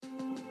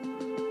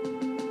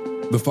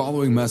The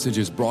following message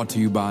is brought to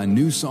you by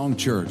New Song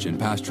Church and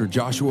Pastor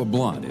Joshua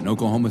Blunt in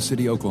Oklahoma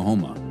City,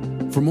 Oklahoma.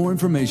 For more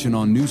information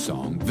on New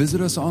Song,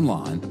 visit us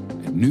online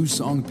at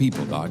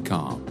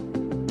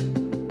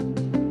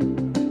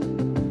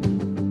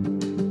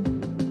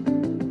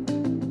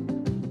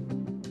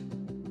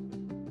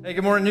newsongpeople.com. Hey,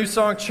 good morning, New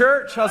Song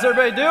Church. How's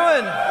everybody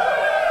doing?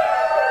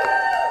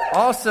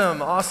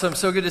 Awesome.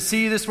 So good to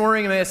see you this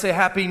morning. And may I say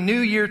Happy New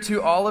Year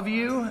to all of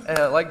you.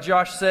 Like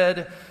Josh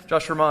said,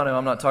 Josh Romano,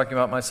 I'm not talking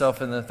about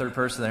myself in the third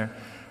person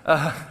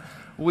there.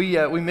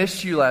 We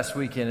missed you last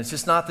weekend. It's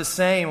just not the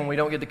same when we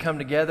don't get to come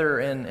together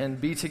and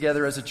be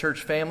together as a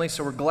church family.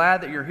 So we're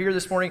glad that you're here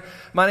this morning.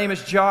 My name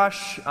is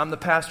Josh. I'm the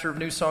pastor of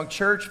New Song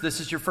Church. If this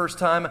is your first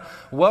time,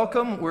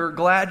 welcome. We're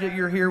glad that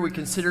you're here. We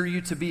consider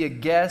you to be a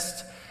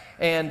guest.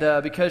 And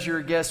because you're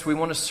a guest, we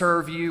want to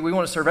serve you. We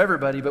want to serve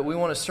everybody, but we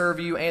want to serve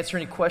you, answer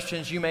any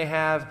questions you may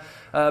have.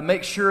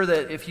 Make sure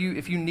that if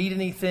you need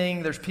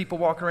anything, there's people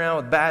walking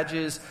around with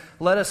badges,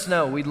 let us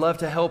know. We'd love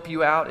to help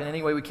you out in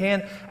any way we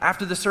can.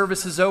 After the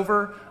service is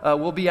over,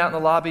 we'll be out in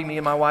the lobby, me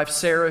and my wife,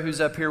 Sarah, who's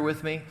up here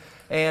with me.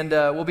 And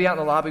we'll be out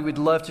in the lobby. We'd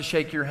love to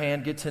shake your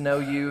hand, get to know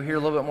you, hear a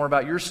little bit more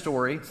about your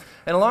story.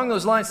 And along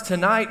those lines,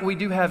 tonight we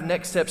do have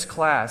Next Steps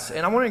class.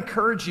 And I want to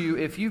encourage you,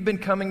 if you've been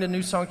coming to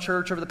New Song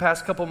Church over the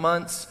past couple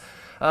months,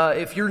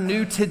 if you're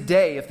new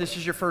today, if this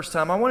is your first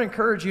time, I want to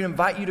encourage you and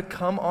invite you to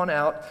come on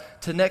out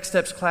to Next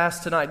Steps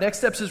class tonight. Next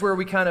Steps is where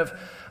we kind of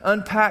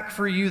unpack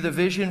for you the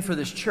vision for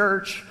this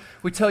church.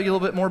 We tell you a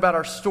little bit more about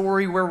our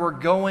story, where we're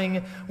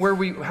going,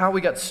 how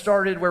we got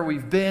started, where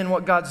we've been,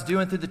 what God's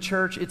doing through the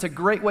church. It's a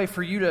great way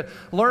for you to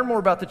learn more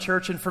about the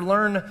church and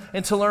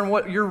to learn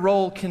what your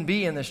role can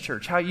be in this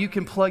church, how you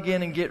can plug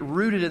in and get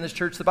rooted in this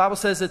church. The Bible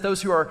says that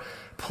those who are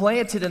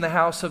planted in the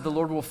house of the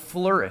Lord will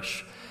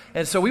flourish.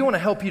 And so we want to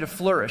help you to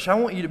flourish. I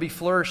want you to be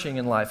flourishing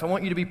in life. I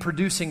want you to be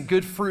producing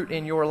good fruit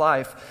in your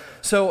life.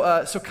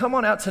 So come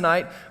on out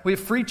tonight. We have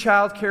free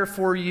childcare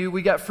for you.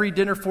 We got free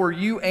dinner for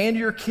you and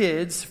your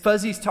kids.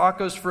 Fuzzy's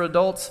Tacos for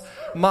adults.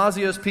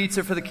 Mazio's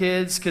Pizza for the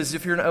kids. Because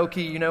if you're an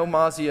Okie, you know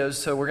Mazio's.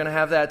 So we're going to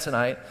have that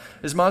tonight.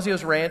 Is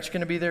Mazio's Ranch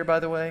going to be there, by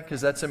the way? Because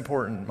that's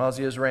important.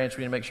 Mazio's Ranch.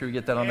 We need to make sure we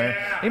get that on there.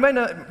 Anybody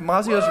know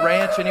Mazio's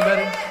Ranch?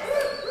 Anybody?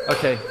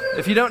 Okay.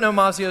 If you don't know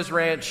Mazio's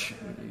Ranch,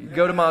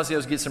 go to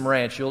Mazio's, get some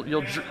ranch.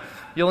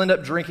 You'll end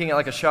up drinking it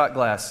like a shot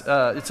glass.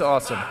 It's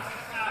awesome.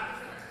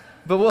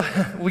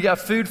 But we got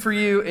food for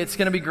you. It's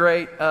going to be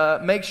great.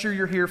 Make sure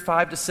you're here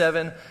 5 to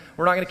 7.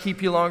 We're not going to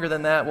keep you longer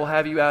than that. We'll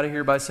have you out of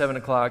here by 7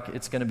 o'clock.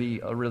 It's going to be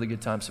a really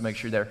good time, so make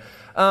sure you're there.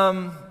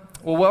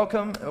 Well,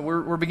 welcome.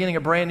 We're beginning a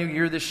brand new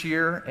year this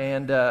year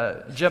and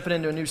jumping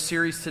into a new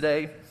series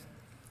today.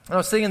 I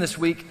was thinking this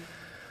week,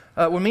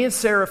 when me and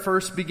Sarah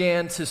first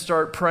began to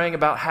start praying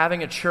about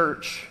having a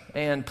church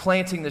and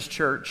planting this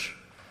church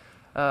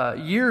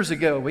years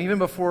ago, even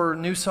before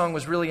New Song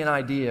was really an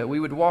idea, we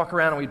would walk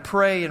around and we'd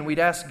pray and we'd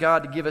ask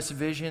God to give us a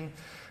vision.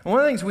 And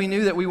one of the things we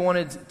knew that we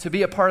wanted to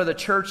be a part of the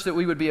church that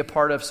we would be a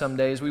part of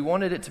someday is we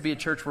wanted it to be a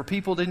church where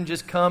people didn't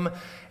just come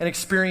and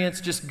experience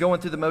just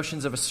going through the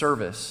motions of a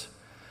service.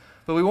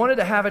 But we wanted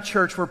to have a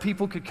church where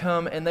people could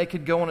come and they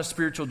could go on a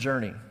spiritual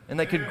journey and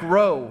they could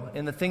grow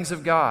in the things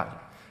of God.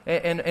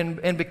 And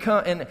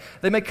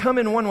they may come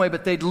in one way,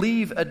 but they'd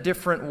leave a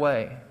different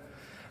way.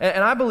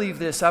 And I believe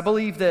this. I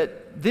believe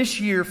that this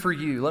year for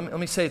you, let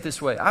me say it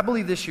this way. I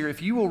believe this year,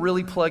 if you will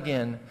really plug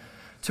in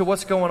to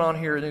what's going on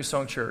here at New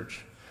Song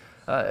Church,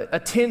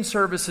 attend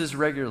services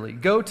regularly,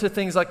 go to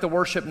things like the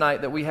worship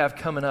night that we have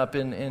coming up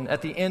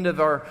at the end of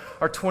our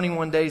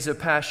 21 days of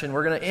passion.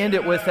 We're going to end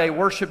it with a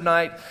worship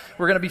night.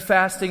 We're going to be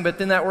fasting, but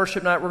then that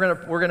worship night, we're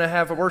going to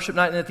have a worship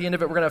night, and at the end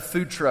of it, we're going to have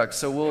food trucks.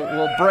 So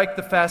we'll break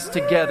the fast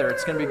together.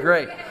 It's going to be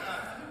great.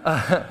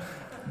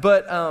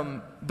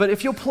 But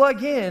if you'll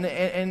plug in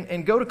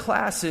and go to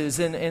classes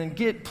and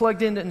get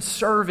plugged into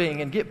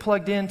serving and get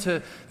plugged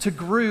into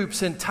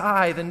groups and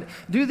tithe and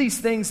do these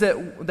things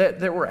that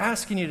we're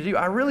asking you to do,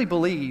 I really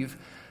believe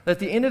that at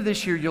the end of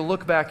this year, you'll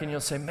look back and you'll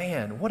say,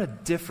 man, what a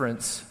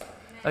difference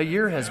a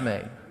year has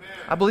made.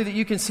 I believe that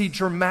you can see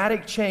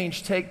dramatic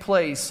change take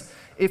place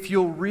if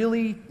you'll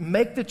really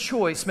make the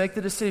choice, make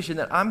the decision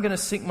that I'm going to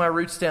sink my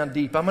roots down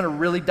deep. I'm going to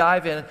really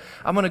dive in.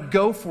 I'm going to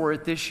go for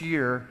it this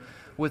year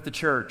with the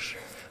church.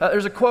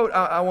 There's a quote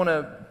I want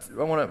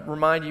to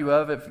remind you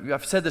of.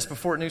 I've said this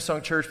before at New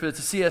Song Church, but it's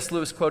a C.S.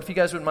 Lewis quote. If you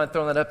guys wouldn't mind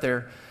throwing that up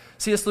there.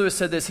 C.S. Lewis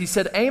said this. He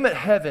said, aim at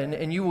heaven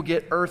and you will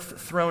get earth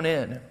thrown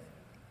in.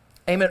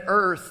 Aim at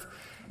earth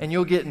and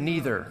you'll get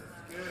neither.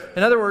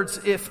 In other words,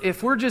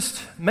 if we're just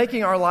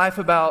making our life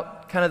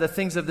about kind of the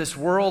things of this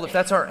world, if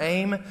that's our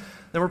aim,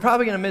 then we're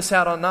probably going to miss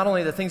out on not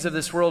only the things of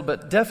this world,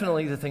 but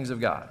definitely the things of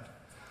God.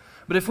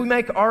 But if we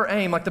make our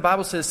aim, like the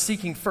Bible says,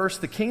 seeking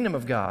first the kingdom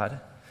of God,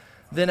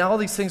 then all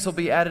these things will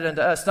be added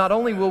unto us. Not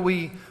only will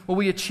we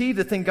achieve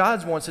the thing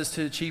God wants us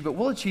to achieve, but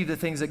we'll achieve the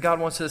things that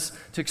God wants us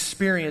to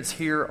experience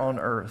here on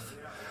earth.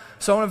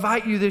 So I want to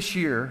invite you this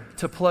year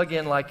to plug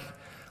in like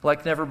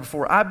never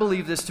before. I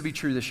believe this to be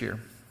true this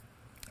year.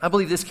 I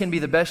believe this can be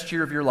the best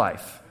year of your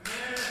life.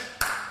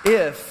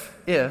 If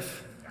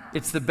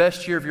it's the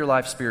best year of your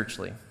life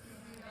spiritually.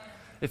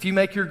 if you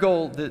make your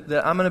goal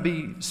that I'm going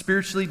to be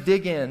spiritually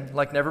dig in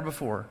like never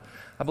before,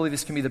 I believe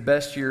this can be the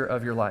best year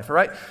of your life, all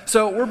right?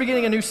 So we're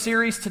beginning a new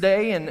series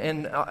today,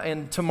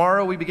 and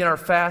tomorrow we begin our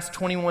fast,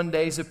 21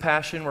 Days of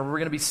Passion, where we're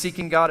going to be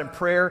seeking God in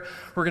prayer.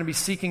 We're going to be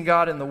seeking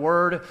God in the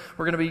Word.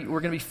 We're going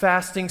to be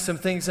fasting some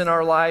things in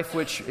our life,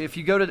 which if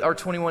you go to our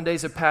 21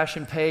 Days of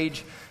Passion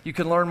page, you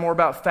can learn more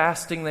about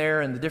fasting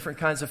there and the different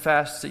kinds of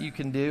fasts that you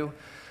can do.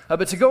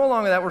 But to go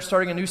along with that, we're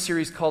starting a new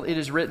series called It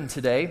Is Written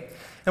today.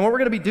 And what we're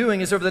going to be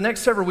doing is over the next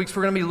several weeks,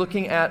 we're going to be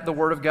looking at the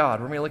Word of God.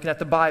 We're going to be looking at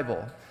the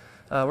Bible.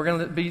 We're going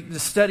to be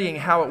studying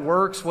how it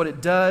works, what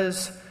it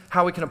does,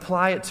 how we can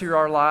apply it to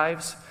our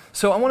lives.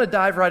 So I want to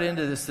dive right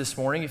into this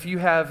morning. If you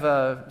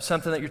have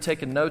something that you're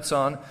taking notes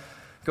on,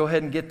 go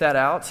ahead and get that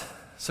out.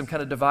 Some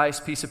kind of device,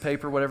 piece of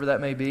paper, whatever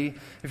that may be.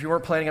 If you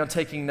weren't planning on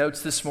taking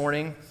notes this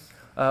morning,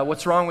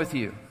 what's wrong with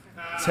you?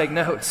 Take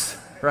notes,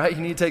 right?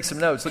 You need to take some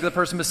notes. Look at the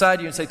person beside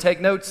you and say,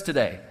 take notes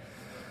today.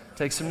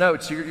 Take some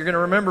notes. You're going to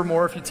remember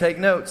more if you take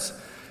notes.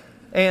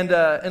 And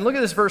look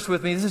at this verse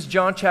with me. This is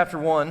John chapter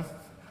 1.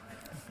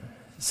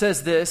 It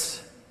says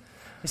this.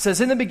 It says,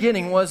 in the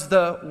beginning was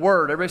the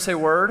Word. Everybody say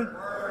Word.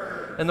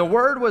 Word. And the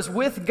Word was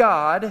with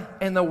God,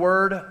 and the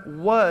Word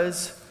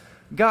was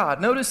God.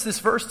 Notice this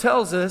verse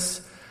tells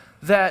us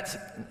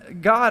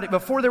that God,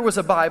 before there was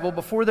a Bible,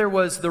 before there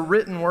was the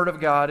written Word of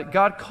God,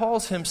 God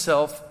calls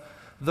Himself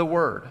the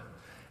Word.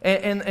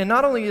 And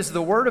not only is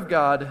the Word of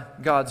God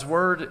God's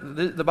Word,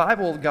 the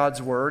Bible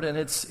God's Word, and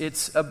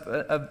it's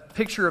a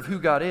picture of who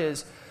God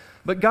is,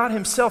 but God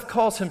Himself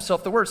calls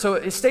Himself the Word. So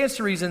it stands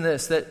to reason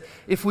this, that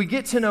if we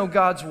get to know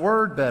God's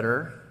Word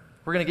better,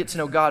 we're going to get to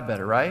know God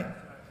better, right?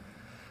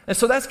 And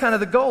so that's kind of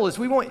the goal, is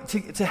we want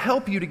to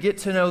help you to get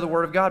to know the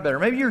Word of God better.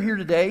 Maybe you're here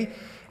today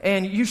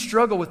and you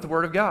struggle with the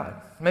Word of God.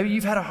 Maybe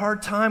you've had a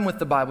hard time with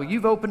the Bible.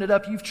 You've opened it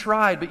up, you've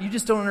tried, but you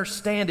just don't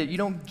understand it. You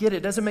don't get it.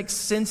 It doesn't make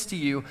sense to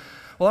you.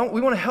 Well,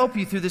 we want to help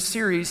you through this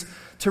series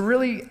to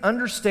really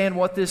understand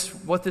what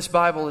this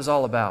Bible is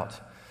all about.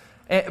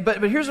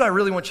 But here's what I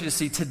really want you to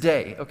see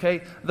today,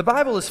 okay? The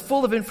Bible is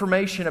full of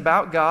information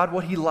about God,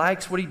 what He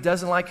likes, what He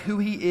doesn't like, who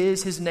He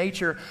is, His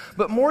nature.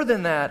 But more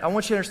than that, I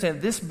want you to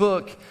understand this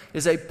book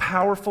is a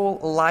powerful,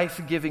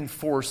 life-giving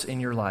force in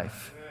your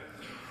life.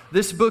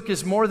 This book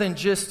is more than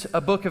just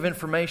a book of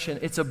information.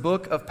 It's a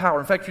book of power.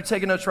 In fact, if you're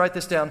taking notes, write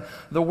this down.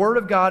 The Word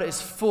of God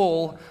is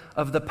full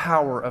of the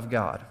power of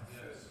God.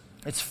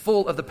 It's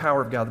full of the power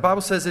of God. The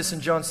Bible says this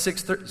in John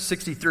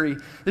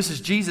 6:63. This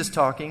is Jesus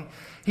talking.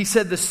 He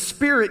said, the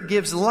Spirit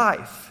gives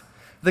life.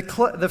 The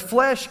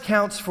flesh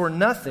counts for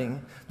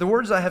nothing. The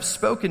words I have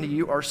spoken to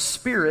you are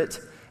spirit,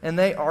 and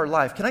they are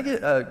life. Can I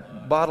get a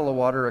bottle of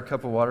water, a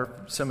cup of water?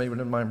 Somebody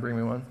wouldn't mind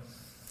bringing me one.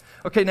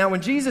 Okay, now when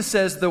Jesus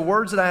says, the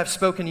words that I have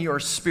spoken to you are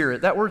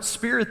spirit, that word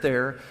spirit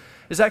there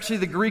is actually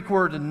the Greek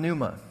word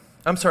pneuma.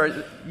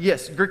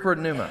 Greek word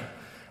pneuma.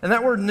 And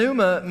that word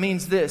pneuma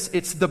means this.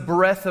 It's the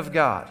breath of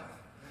God.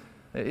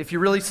 If you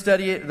really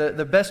study it,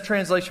 the best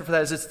translation for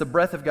that is it's the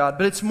breath of God.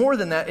 But it's more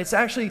than that. It's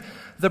actually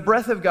the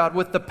breath of God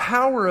with the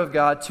power of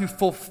God to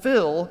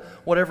fulfill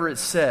whatever it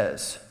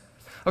says.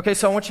 Okay,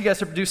 so I want you guys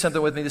to do something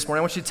with me this morning.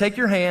 I want you to take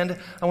your hand.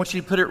 I want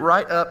you to put it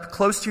right up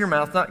close to your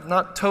mouth.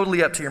 Not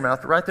totally up to your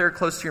mouth, but right there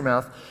close to your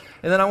mouth.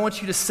 And then I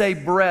want you to say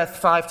breath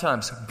 5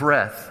 times.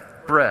 Breath,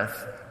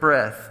 breath,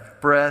 breath,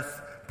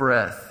 breath,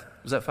 breath.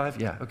 Was that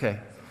 5? Yeah, okay.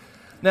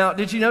 Now,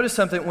 did you notice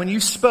something? When you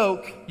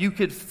spoke, you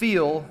could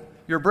feel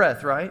your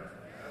breath, right?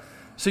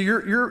 So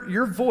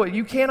your voice,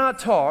 you cannot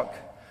talk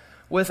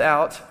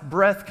without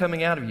breath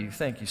coming out of you.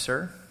 Thank you,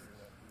 sir.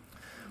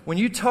 When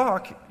you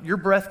talk, your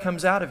breath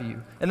comes out of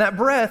you. And that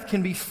breath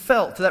can be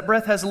felt. That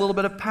breath has a little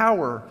bit of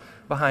power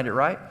behind it,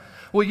 right?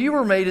 Well, you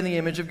were made in the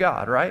image of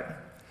God, right?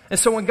 And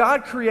so when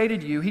God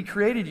created you, He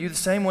created you the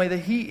same way that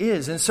He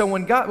is. And so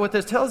what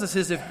this tells us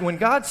is when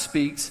God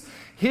speaks,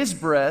 His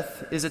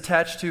breath is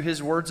attached to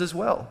His words as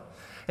well.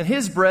 And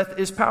His breath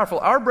is powerful.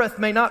 Our breath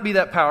may not be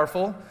that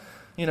powerful.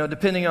 You know,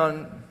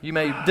 you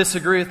may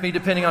disagree with me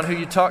depending on who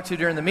you talk to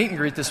during the meet and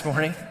greet this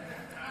morning.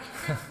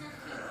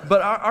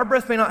 But our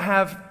breath may not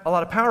have a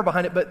lot of power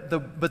behind it, but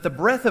the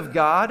breath of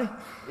God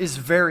is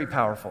very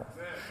powerful.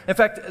 In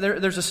fact,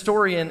 there's a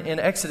story in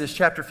Exodus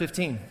chapter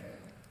 15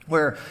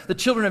 where the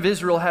children of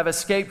Israel have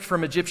escaped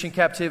from Egyptian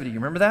captivity. You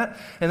remember that?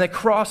 And they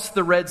crossed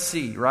the Red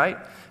Sea, right?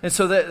 And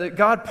so that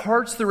God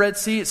parts the Red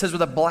Sea. It says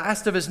with a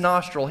blast of His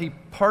nostril, He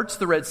parts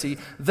the Red Sea.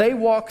 They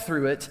walk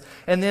through it,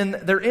 and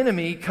then their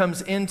enemy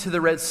comes into the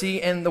Red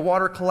Sea, and the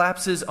water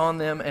collapses on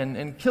them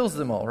and kills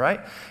them all, right?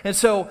 And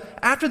so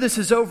after this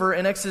is over,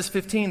 in Exodus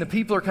 15, the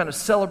people are kind of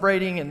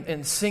celebrating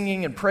and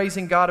singing and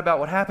praising God about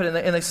what happened.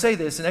 And they say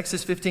this in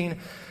Exodus 15,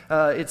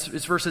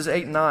 it's verses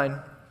 8 and 9.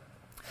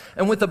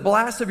 And with the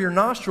blast of your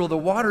nostril, the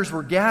waters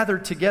were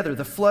gathered together.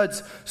 The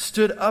floods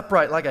stood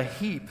upright like a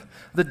heap.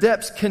 The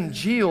depths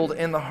congealed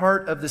in the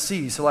heart of the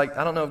sea. So I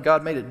don't know if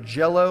God made it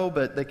jello,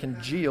 but they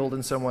congealed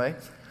in some way.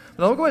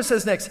 But look what it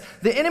says next.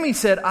 The enemy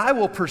said, I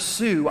will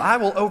pursue, I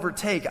will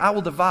overtake, I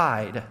will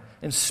divide.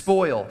 and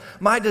spoil.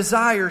 My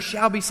desire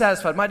shall be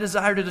satisfied. My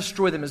desire to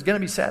destroy them is going to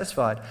be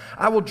satisfied.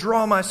 I will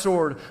draw my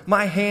sword.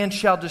 My hand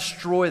shall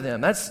destroy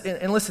them.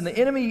 And listen, the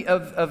enemy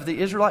of the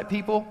Israelite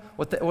people,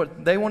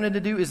 what they wanted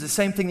to do is the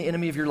same thing the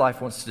enemy of your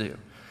life wants to do.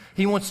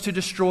 He wants to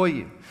destroy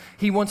you.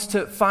 He wants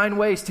to find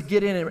ways to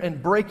get in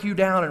and break you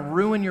down and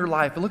ruin your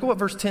life. But look at what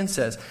verse 10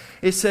 says.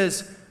 It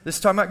says, this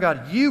is talking about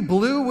God. You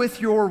blew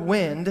with your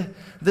wind.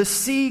 The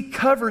sea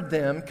covered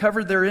them,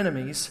 covered their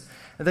enemies.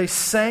 And they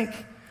sank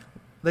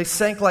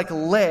like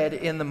lead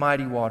in the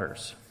mighty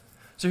waters.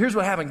 So here's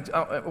what happened.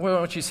 What I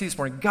want you to see this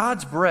morning.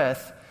 God's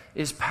breath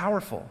is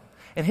powerful.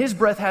 And His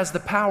breath has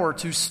the power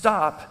to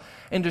stop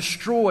and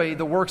destroy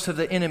the works of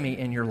the enemy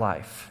in your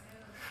life.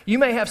 You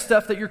may have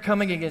stuff that you're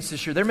coming against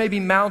this year. There may be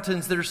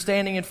mountains that are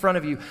standing in front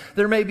of you.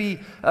 There may be,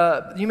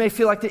 you may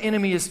feel like the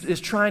enemy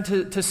is trying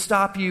to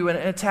stop you and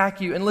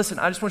attack you. And listen,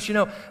 I just want you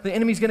to know, the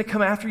enemy's going to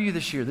come after you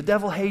this year. The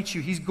devil hates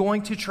you. He's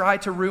going to try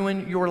to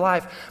ruin your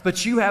life.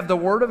 But you have the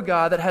Word of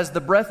God that has the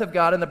breath of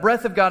God, and the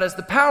breath of God has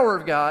the power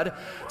of God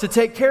to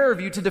take care of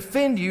you, to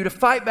defend you, to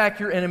fight back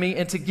your enemy,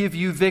 and to give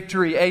you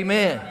victory.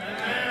 Amen.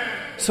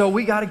 So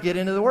we got to get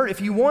into the Word. If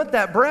you want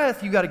that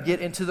breath, you got to get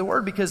into the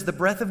Word, because the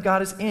breath of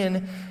God is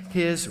in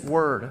His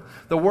Word.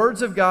 The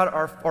words of God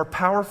are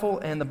powerful,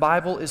 and the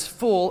Bible is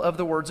full of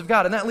the words of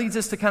God. And that leads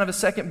us to kind of a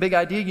second big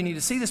idea you need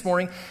to see this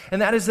morning,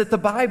 and that is that the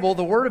Bible,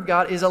 the Word of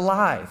God, is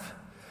alive.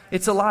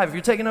 It's alive. If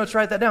you're taking notes,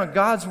 write that down.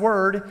 God's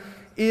Word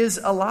is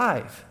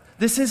alive.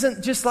 This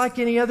isn't just like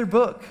any other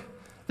book.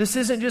 This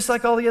isn't just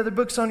like all the other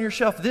books on your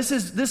shelf. This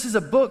is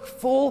a book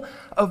full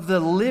of the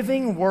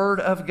living Word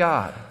of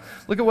God.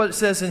 Look at what it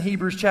says in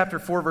Hebrews chapter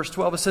 4, verse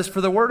 12. It says,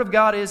 for the Word of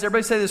God is,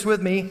 everybody say this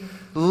with me,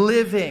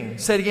 living.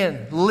 Say it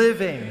again,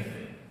 living.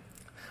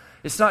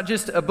 It's not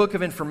just a book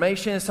of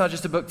information. It's not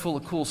just a book full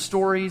of cool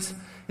stories.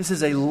 This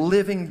is a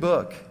living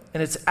book.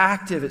 And it's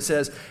active, it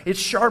says. It's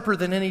sharper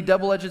than any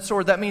double-edged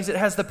sword. That means it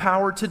has the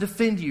power to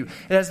defend you.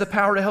 It has the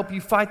power to help you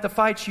fight the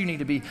fights you need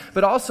to be.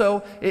 But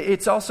also,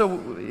 it's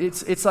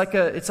like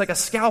a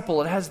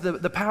scalpel. It has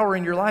the power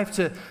in your life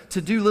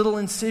to do little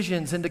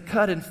incisions and to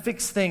cut and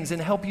fix things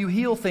and help you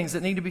heal things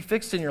that need to be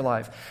fixed in your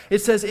life. It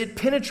says it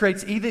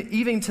penetrates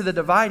even to the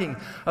dividing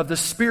of the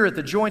spirit,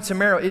 the joints and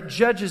marrow. It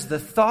judges the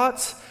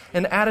thoughts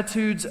and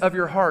attitudes of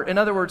your heart. In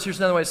other words, here's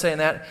another way of saying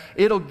that.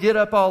 It'll get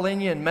up all in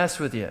you and mess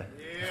with you.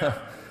 Yeah.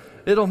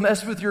 It'll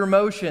mess with your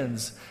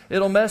emotions.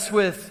 It'll mess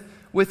with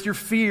your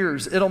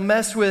fears. It'll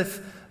mess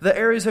with the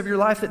areas of your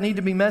life that need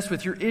to be messed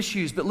with, your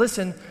issues. But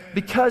listen,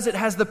 because it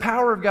has the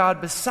power of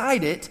God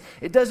beside it,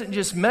 it doesn't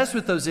just mess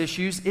with those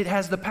issues. It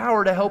has the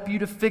power to help you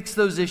to fix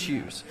those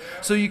issues.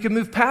 So you can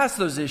move past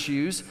those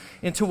issues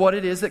into what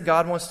it is that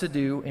God wants to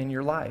do in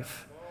your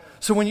life.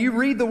 So when you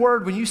read the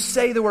Word, when you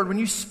say the Word, when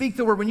you speak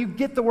the Word, when you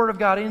get the Word of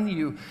God in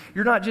you,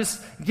 you're not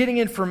just getting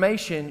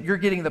information, you're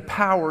getting the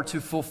power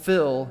to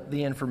fulfill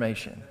the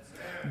information.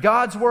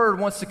 God's Word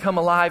wants to come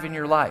alive in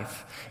your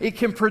life. It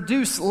can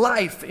produce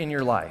life in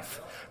your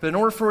life. But in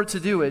order for it to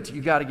do it,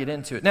 you've got to get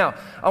into it. Now,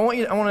 I want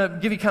to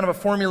give you kind of a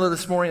formula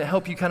this morning to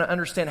help you kind of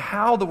understand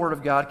how the Word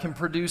of God can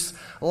produce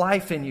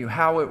life in you,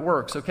 how it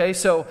works, okay?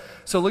 So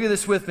look at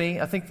this with me.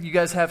 I think you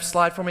guys have a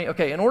slide for me.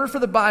 Okay, in order for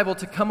the Bible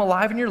to come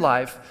alive in your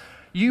life,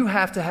 you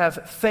have to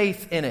have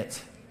faith in it.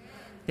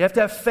 You have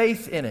to have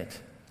faith in it.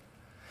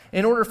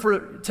 In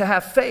order to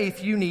have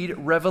faith, you need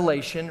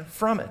revelation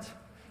from it.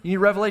 You need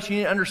revelation.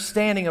 You need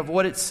understanding of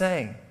what it's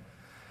saying.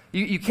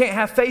 You can't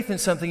have faith in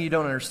something you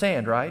don't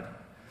understand, right?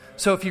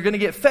 So if you're going to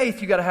get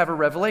faith, you got to have a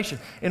revelation.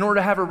 In order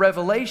to have a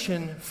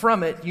revelation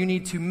from it, you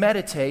need to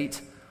meditate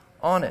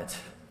on it.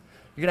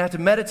 You're going to have to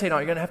meditate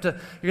on it. You're going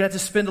to have to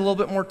spend a little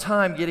bit more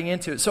time getting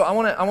into it. So I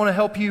want to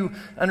help you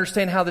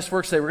understand how this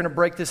works today. We're going to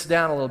break this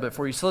down a little bit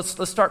for you. So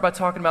let's start by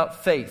talking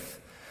about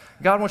faith.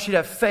 God wants you to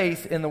have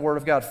faith in the Word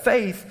of God.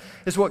 Faith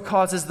is what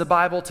causes the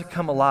Bible to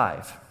come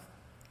alive.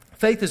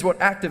 Faith is what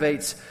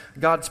activates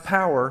God's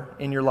power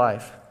in your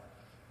life.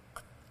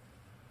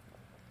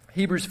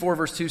 Hebrews 4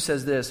 verse 2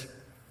 says this.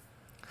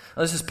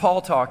 Now, this is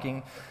Paul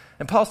talking.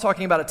 And Paul's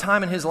talking about a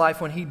time in his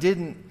life when he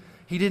didn't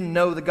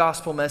know the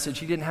gospel message.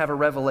 He didn't have a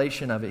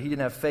revelation of it. He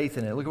didn't have faith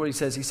in it. Look at what he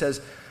says. He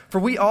says, for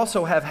we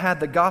also have had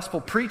the gospel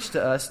preached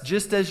to us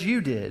just as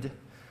you did.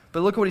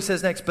 But look at what he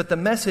says next. But the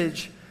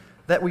message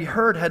that we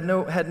heard had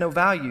no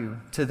value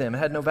to them. It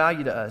had no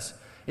value to us.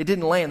 It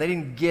didn't land. They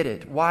didn't get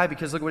it. Why?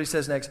 Because look what he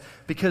says next.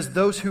 Because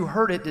those who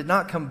heard it did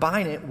not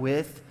combine it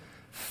with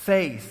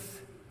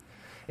faith.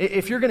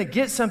 If you're going to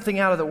get something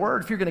out of the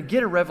Word, if you're going to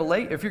get a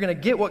revelation, if you're going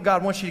to get what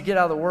God wants you to get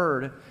out of the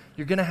Word,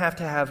 you're going to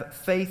have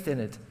faith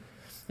in it.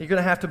 You're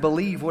going to have to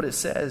believe what it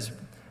says.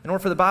 In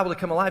order for the Bible to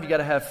come alive, you got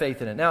to have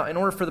faith in it. Now, in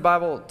order for the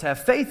Bible to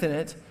have faith in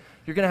it,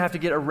 you're going to have to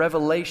get a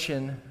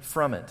revelation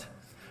from it.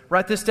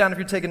 Write this down if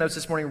you're taking notes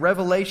this morning.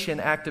 Revelation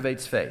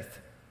activates faith.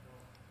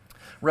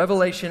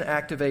 Revelation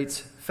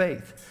activates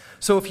faith.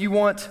 So if you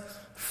want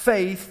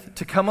faith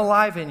to come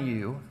alive in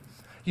you,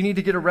 you need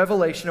to get a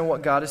revelation of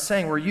what God is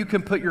saying, where you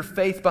can put your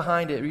faith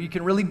behind it, where you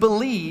can really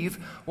believe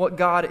what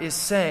God is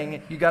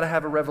saying. You got to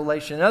have a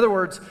revelation. In other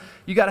words,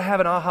 you got to have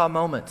an aha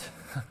moment.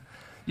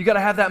 You got to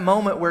have that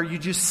moment where you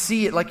just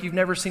see it like you've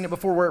never seen it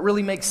before, where it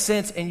really makes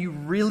sense and you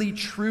really,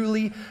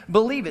 truly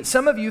believe it.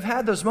 Some of you have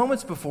had those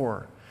moments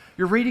before.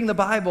 You're reading the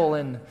Bible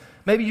and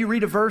maybe you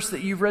read a verse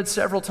that you've read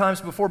several times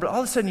before, but all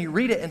of a sudden you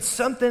read it and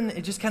something,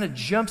 it just kind of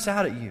jumps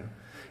out at you.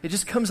 It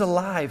just comes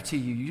alive to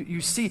you.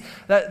 You see,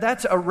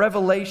 that's a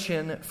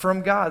revelation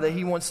from God that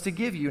He wants to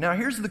give you. Now,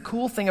 here's the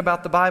cool thing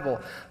about the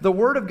Bible. The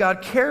Word of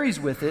God carries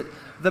with it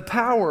the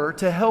power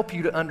to help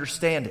you to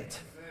understand it.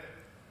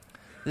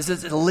 This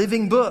is a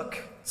living book.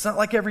 It's not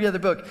like every other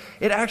book.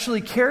 It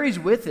actually carries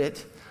with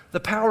it the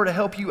power to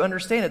help you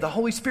understand it. The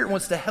Holy Spirit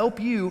wants to help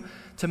you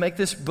to make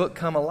this book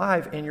come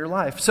alive in your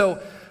life.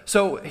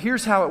 So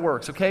here's how it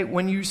works, okay?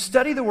 When you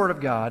study the Word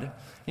of God,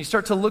 you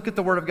start to look at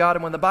the Word of God,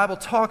 and when the Bible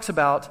talks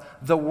about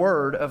the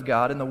Word of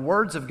God and the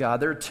words of God,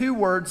 there are two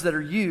words that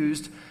are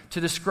used to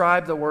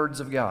describe the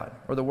words of God,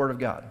 or the Word of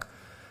God.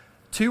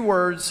 Two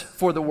words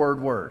for the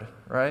word,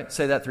 right?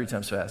 Say that 3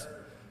 times fast.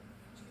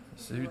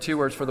 So 2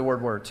 words for the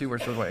word, 2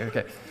 words for the word.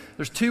 Okay.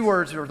 There's 2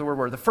 words for the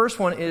word. The first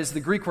one is the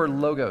Greek word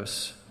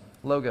logos.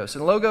 Logos.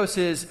 And logos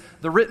is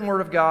the written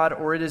Word of God,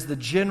 or it is the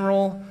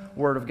general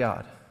Word of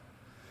God.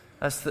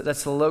 That's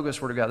the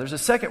logos Word of God. There's a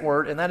second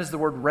word, and that is the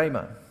word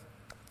rhema.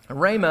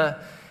 Rhema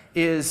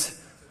is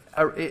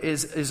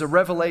a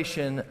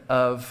revelation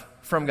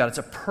from God. It's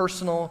a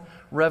personal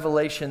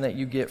revelation that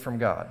you get from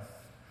God.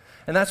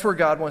 And that's where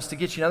God wants to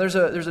get you. Now, there's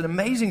an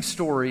amazing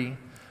story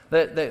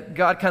that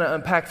God kind of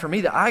unpacked for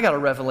me that I got a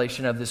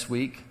revelation of this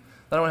week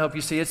that I want to help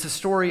you see. It's the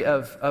story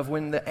of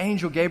when the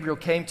angel Gabriel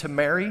came to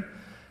Mary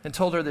and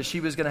told her that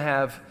she was going to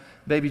have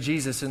baby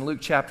Jesus in Luke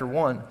chapter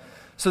 1.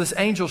 So this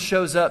angel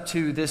shows up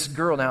to this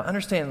girl. Now,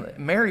 understand,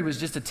 Mary was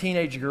just a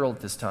teenage girl at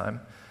this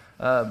time.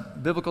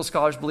 Biblical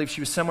scholars believe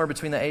she was somewhere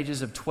between the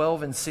ages of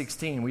 12 and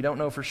 16. We don't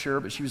know for sure,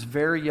 but she was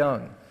very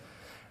young.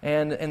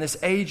 And this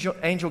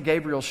angel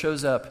Gabriel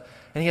shows up,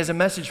 and he has a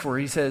message for her.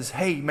 He says,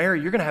 hey,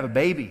 Mary, you're going to have a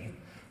baby.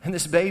 And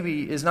this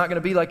baby is not going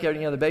to be like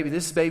any other baby.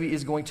 This baby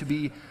is going to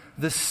be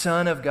the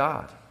Son of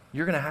God.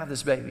 You're going to have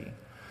this baby.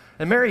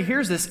 And Mary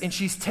hears this, and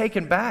she's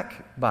taken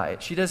back by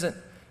it. She doesn't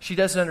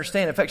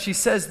understand. In fact, she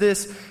says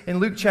this in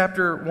Luke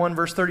chapter 1,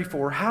 verse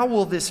 34. How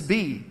will this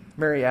be,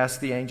 Mary asked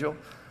the angel,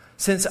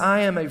 since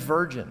I am a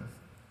virgin?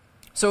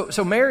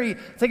 So Mary,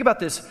 think about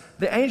this.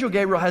 The angel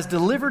Gabriel has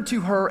delivered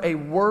to her a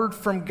word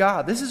from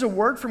God. This is a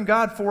word from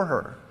God for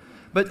her.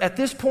 But at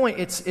this point,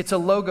 it's a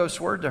logos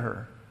word to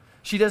her.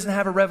 She doesn't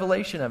have a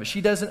revelation of it.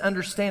 She doesn't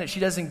understand it. She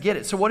doesn't get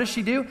it. So what does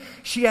she do?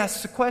 She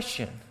asks a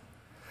question.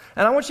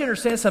 And I want you to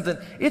understand something.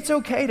 It's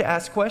okay to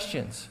ask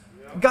questions.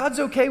 God's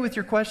okay with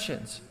your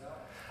questions.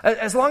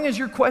 As long as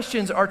your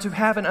questions are to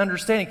have an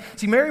understanding.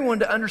 See, Mary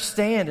wanted to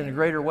understand in a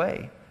greater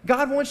way.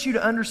 God wants you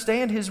to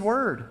understand His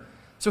Word.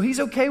 So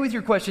He's okay with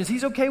your questions.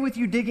 He's okay with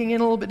you digging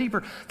in a little bit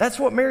deeper. That's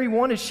what Mary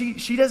wanted.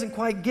 She doesn't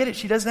quite get it.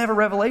 She doesn't have a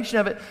revelation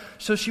of it.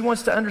 So she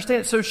wants to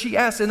understand it. So she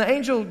asks. And the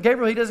angel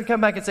Gabriel, he doesn't come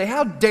back and say,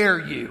 how dare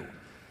you?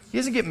 He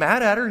doesn't get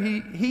mad at her.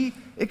 He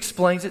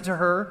explains it to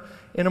her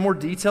in a more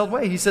detailed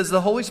way. He says,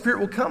 the Holy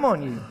Spirit will come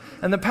on you,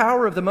 and the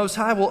power of the Most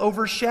High will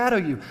overshadow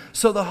you.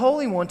 So the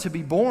Holy One to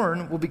be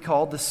born will be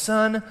called the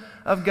Son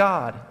of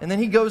God. And then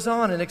he goes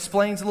on and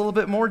explains a little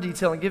bit more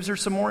detail and gives her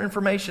some more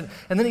information.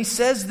 And then he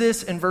says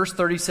this in verse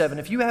 37.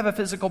 If you have a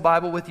physical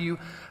Bible with you,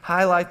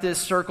 highlight this,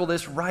 circle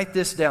this, write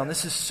this down.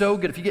 This is so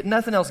good. If you get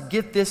nothing else,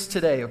 get this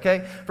today,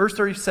 okay? Verse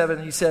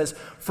 37, he says,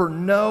 for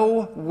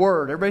no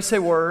word, everybody say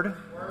word.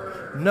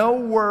 No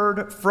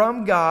word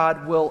from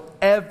God will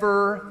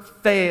ever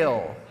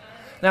fail.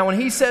 Now, when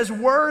he says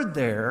word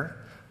there,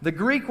 the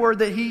Greek word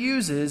that he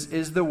uses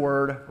is the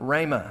word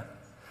rhema.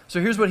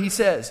 So here's what he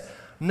says.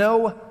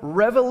 No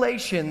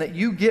revelation that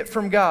you get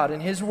from God in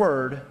His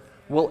Word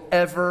will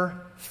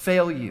ever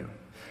fail you.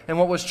 And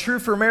what was true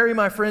for Mary,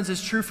 my friends,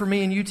 is true for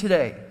me and you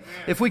today.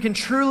 If we can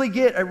truly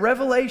get a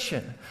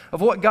revelation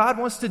of what God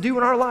wants to do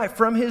in our life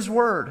from His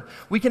Word,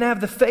 we can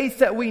have the faith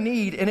that we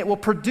need, and it will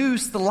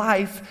produce the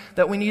life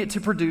that we need it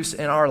to produce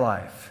in our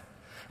life.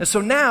 And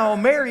so now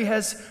Mary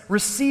has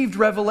received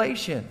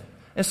revelation.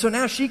 And so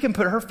now she can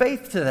put her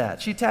faith to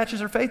that. She attaches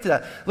her faith to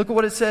that. Look at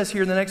what it says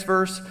here in the next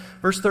verse,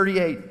 verse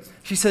 38.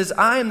 She says,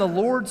 I am the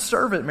Lord's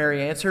servant,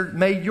 Mary answered.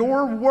 May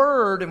your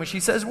word, and when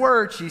she says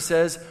word, she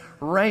says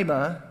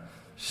rhema.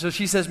 So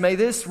she says, may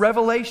this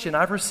revelation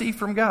I've received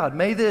from God,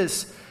 may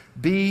this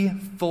be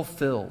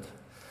fulfilled.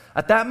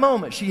 At that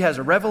moment, she has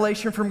a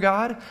revelation from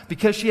God.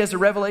 Because she has a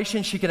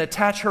revelation, she can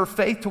attach her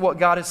faith to what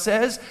God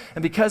says.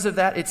 And because of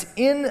that, it's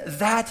in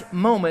that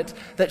moment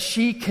that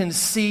she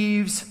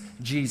conceives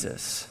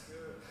Jesus.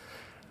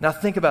 Now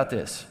think about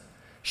this.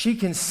 She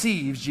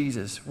conceives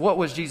Jesus. What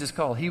was Jesus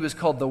called? He was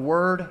called the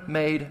Word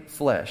made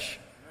flesh.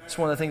 It's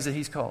one of the things that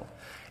He's called.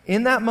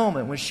 In that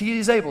moment, when she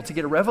is able to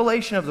get a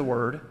revelation of the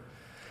Word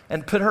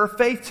and put her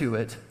faith to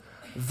it,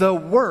 the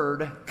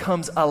Word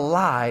comes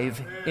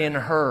alive in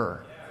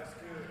her.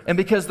 And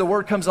because the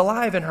Word comes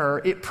alive in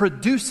her, it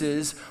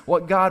produces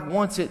what God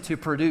wants it to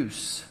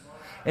produce.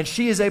 And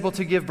she is able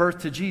to give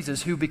birth to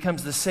Jesus, who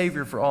becomes the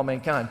Savior for all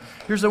mankind.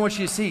 Here's what I want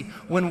you to see.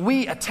 When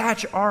we get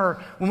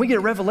a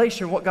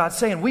revelation of what God's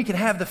saying, we can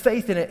have the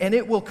faith in it, and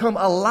it will come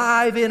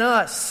alive in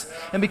us.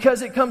 And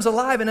because it comes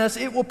alive in us,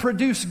 it will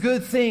produce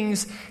good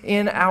things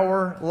in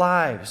our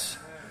lives.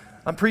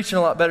 I'm preaching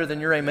a lot better than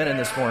your amen in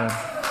this morning.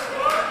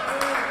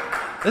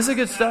 This is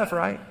good stuff,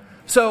 right?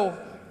 So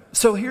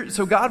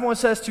God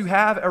wants us to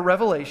have a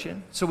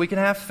revelation so we can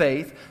have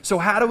faith. So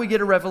how do we get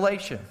a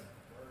revelation?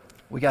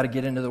 We got to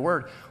get into the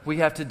Word. We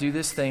have to do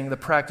this thing, the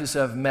practice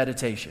of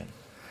meditation.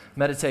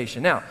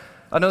 Meditation. Now,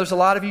 I know there's a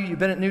lot of you, you've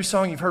been at New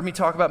Song, you've heard me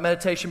talk about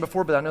meditation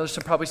before, but I know there's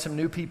probably some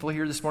new people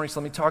here this morning, so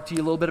let me talk to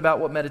you a little bit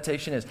about what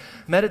meditation is.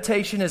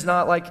 Meditation is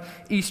not like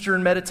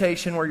Eastern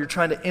meditation where you're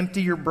trying to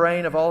empty your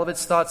brain of all of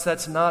its thoughts.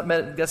 That's not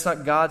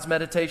God's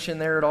meditation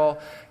there at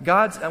all.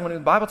 When the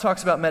Bible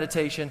talks about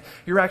meditation,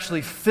 you're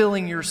actually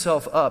filling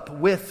yourself up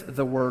with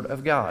the Word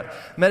of God.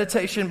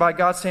 Meditation by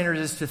God's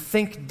standards is to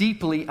think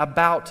deeply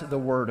about the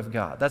Word of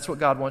God. That's what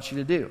God wants you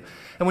to do.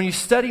 And when you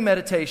study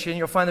meditation,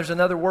 you'll find there's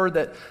another word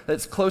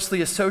that's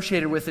closely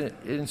associated with it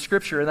in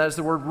Scripture, and that is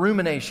the word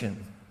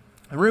rumination.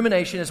 And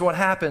rumination is what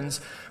happens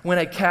when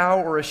a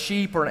cow or a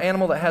sheep or an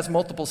animal that has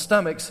multiple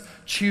stomachs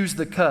chews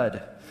the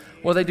cud.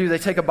 What they do, they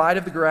take a bite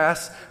of the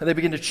grass and they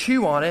begin to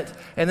chew on it,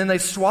 and then they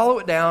swallow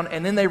it down,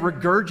 and then they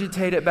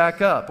regurgitate it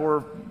back up,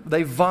 or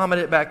they vomit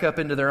it back up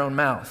into their own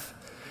mouth.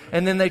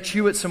 And then they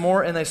chew it some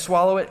more, and they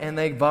swallow it, and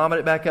they vomit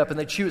it back up. And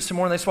they chew it some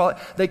more, and they swallow it.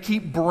 They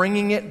keep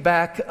bringing it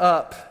back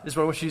up, is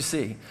what I want you to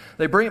see.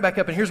 They bring it back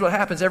up, and here's what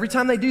happens. Every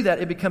time they do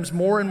that, it becomes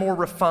more and more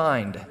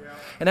refined.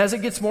 And as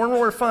it gets more and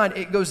more refined,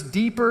 it goes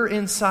deeper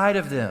inside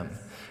of them.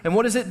 And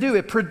what does it do?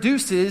 It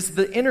produces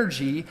the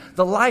energy,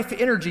 the life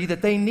energy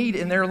that they need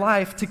in their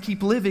life to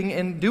keep living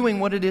and doing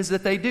what it is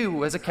that they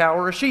do as a cow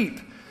or a sheep.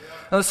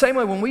 Now, the same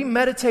way, when we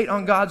meditate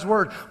on God's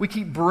Word, we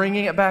keep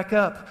bringing it back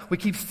up. We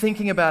keep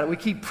thinking about it. We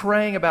keep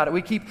praying about it.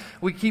 We keep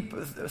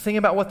thinking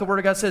about what the Word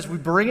of God says. We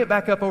bring it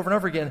back up over and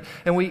over again.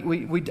 And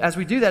we as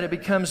we do that, it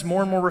becomes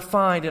more and more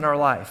refined in our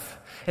life.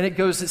 And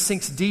it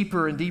sinks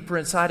deeper and deeper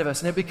inside of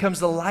us. And it becomes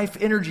the life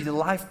energy, the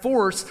life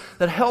force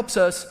that helps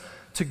us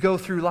to go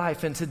through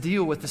life and to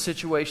deal with the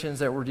situations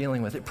that we're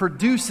dealing with. It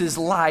produces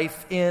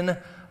life in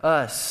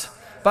us.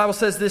 The Bible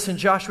says this in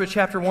Joshua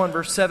chapter 1,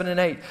 verse 7 and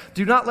 8.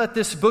 Do not let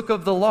this book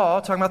of the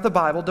law, talking about the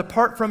Bible,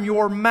 depart from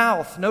your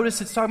mouth.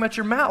 Notice it's talking about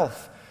your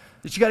mouth.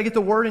 That you got to get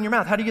the Word in your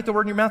mouth. How do you get the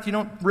Word in your mouth? You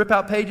don't rip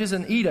out pages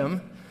and eat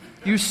them.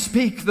 You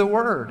speak the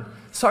Word.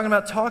 It's talking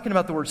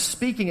about the Word,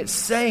 speaking it,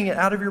 saying it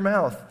out of your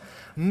mouth.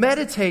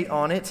 Meditate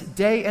on it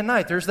day and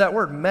night. There's that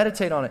word,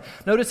 meditate on it.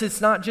 Notice it's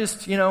not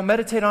just,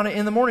 meditate on it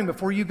in the morning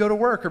before you go to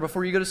work or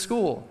before you go to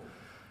school.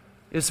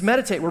 It's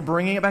meditate. We're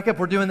bringing it back up.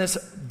 We're doing this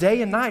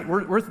day and night.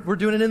 We're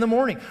doing it in the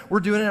morning. We're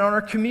doing it on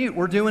our commute.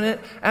 We're doing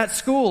it at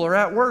school or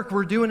at work.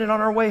 We're doing it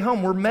on our way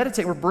home. We're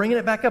meditating. We're bringing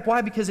it back up.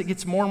 Why? Because it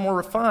gets more and more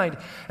refined.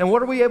 And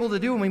what are we able to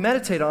do when we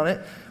meditate on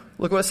it?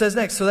 Look what it says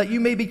next. So that you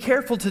may be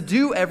careful to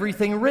do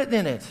everything written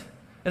in it.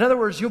 In other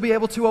words, you'll be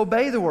able to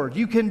obey the Word.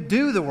 You can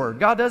do the Word.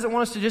 God doesn't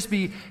want us to just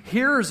be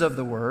hearers of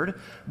the Word,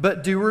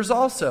 but doers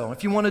also.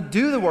 If you want to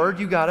do the Word,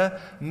 you got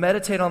to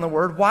meditate on the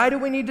Word. Why do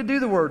we need to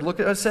do the Word? Look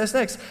at what it says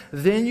next.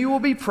 Then you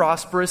will be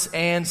prosperous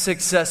and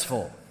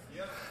successful.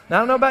 Now, I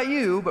don't know about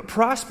you, but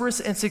prosperous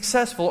and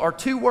successful are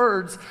two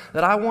words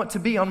that I want to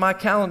be on my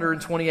calendar in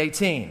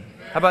 2018.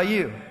 How about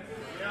you?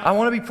 I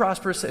want to be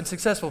prosperous and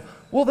successful.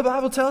 Well, the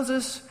Bible tells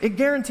us, it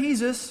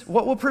guarantees us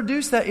what will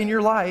produce that in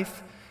your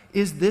life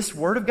is this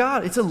Word of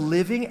God. It's a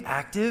living,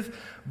 active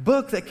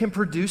book that can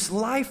produce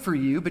life for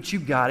you, but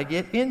you've got to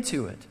get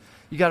into it.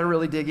 You got to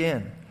really dig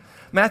in.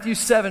 Matthew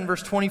 7,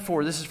 verse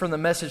 24, this is from the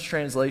Message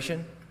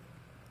translation,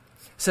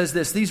 says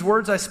this, these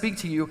words I speak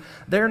to you,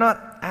 they're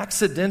not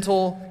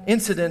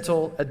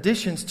incidental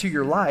additions to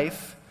your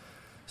life.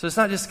 So it's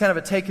not just kind of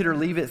a take it or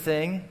leave it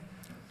thing.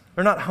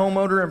 They're not home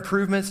odor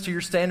improvements to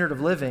your standard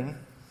of living.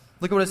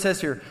 Look at what it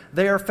says here.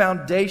 They are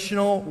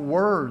foundational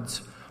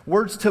words.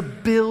 Words to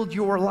build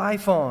your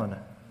life on.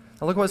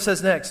 Now look what it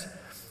says next.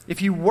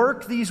 If you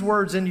work these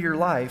words into your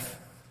life,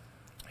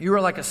 you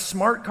are like a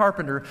smart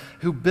carpenter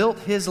who built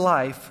his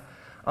life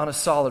on a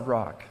solid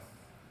rock.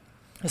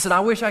 I said,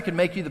 I wish I could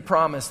make you the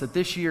promise that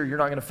this year you're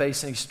not going to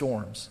face any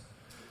storms.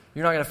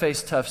 You're not going to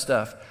face tough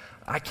stuff.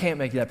 I can't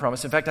make you that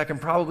promise. In fact, I can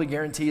probably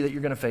guarantee that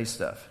you're going to face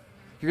stuff.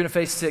 You're going to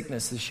face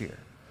sickness this year.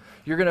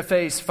 You're going to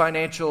face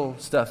financial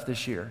stuff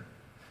this year.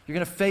 You're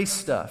going to face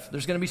stuff.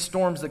 There's going to be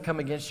storms that come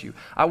against you.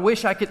 I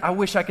wish I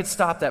could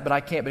stop that, but I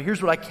can't. But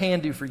here's what I can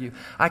do for you.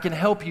 I can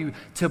help you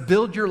to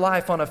build your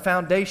life on a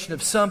foundation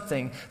of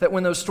something that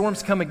when those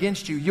storms come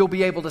against you, you'll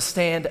be able to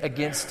stand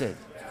against it.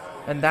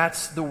 And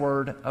that's the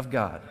Word of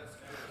God.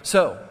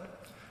 So,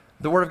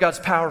 the Word of God's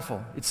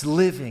powerful. It's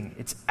living.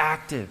 It's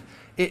active.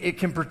 It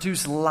can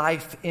produce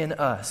life in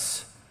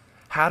us.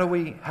 How do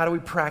we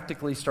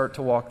practically start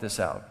to walk this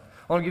out?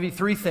 I want to give you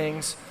 3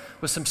 things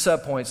with some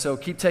subpoints, so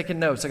keep taking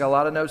notes. I got a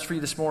lot of notes for you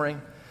this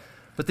morning.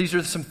 But these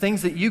are some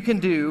things that you can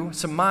do,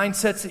 some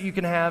mindsets that you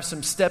can have,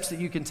 some steps that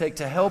you can take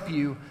to help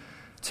you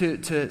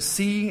to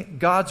see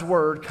God's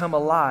word come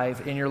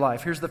alive in your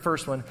life. Here's the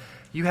first one.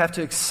 You have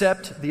to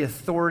accept the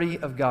authority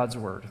of God's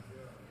word.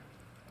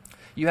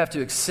 You have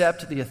to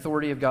accept the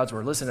authority of God's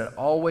word. Listen, it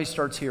always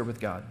starts here with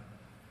God.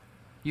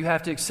 You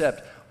have to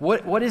accept.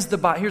 What is the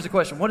Bible? Here's the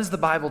question. What is the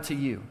Bible to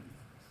you?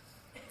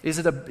 Is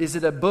it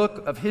a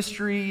book of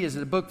history? Is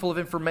it a book full of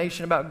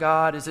information about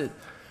God?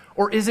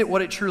 Or is it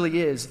what it truly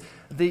is?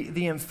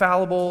 The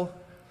infallible,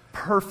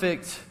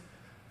 perfect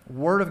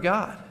Word of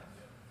God.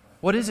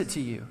 What is it to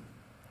you?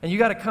 And you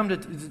got to come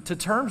to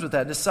terms with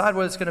that. Decide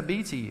what it's going to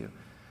be to you.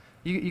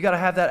 You got to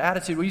have that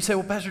attitude. Well, you say,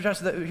 well, Pastor Josh,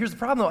 here's the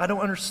problem, though. I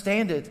don't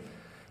understand it.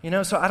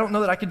 So I don't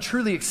know that I can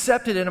truly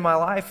accept it into my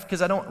life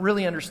because I don't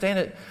really understand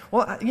it.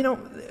 Well,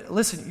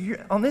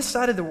 listen, on this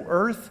side of the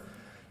earth,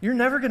 you're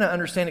never going to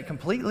understand it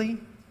completely.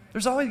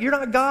 You're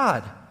not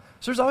God.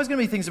 So there's always going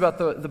to be things about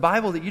the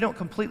Bible that you don't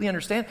completely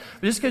understand.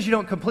 But just because you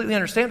don't completely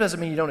understand doesn't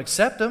mean you don't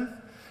accept them.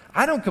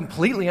 I don't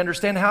completely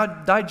understand how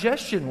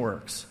digestion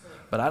works,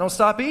 but I don't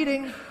stop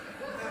eating.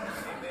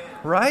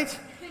 Right?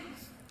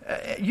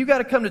 You got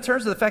to come to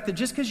terms with the fact that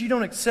just because you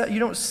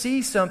don't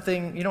see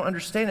something, you don't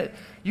understand it,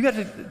 you got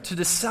to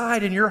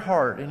decide in your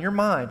heart, in your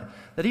mind,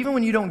 that even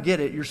when you don't get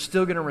it, you're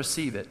still going to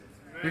receive it.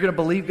 You're going to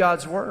believe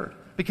God's word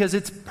because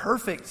it's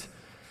perfect.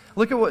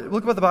 Look at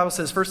what the Bible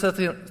says,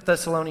 1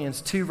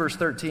 Thessalonians 2, verse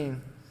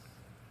 13.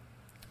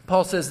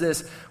 Paul says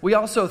this, we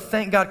also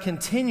thank God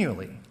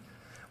continually.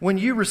 When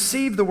you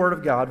received the word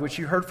of God, which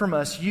you heard from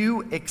us,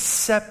 you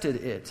accepted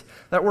it.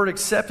 That word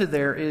accepted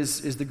there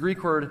is the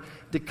Greek word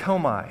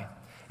dikomai.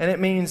 And it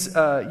means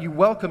you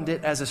welcomed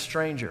it as a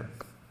stranger.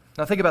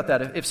 Now think about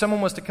that. If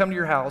someone was to come to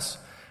your house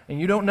and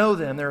you don't know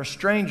them, they're a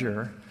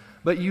stranger,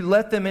 but you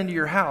let them into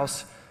your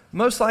house,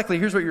 most likely,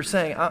 here's what you're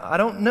saying. I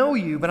don't know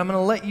you, but I'm going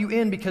to let you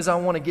in because I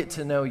want to get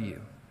to know you.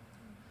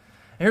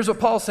 And here's what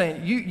Paul's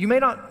saying. You may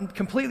not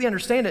completely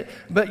understand it,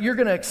 but you're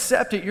going to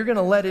accept it. You're going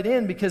to let it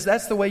in because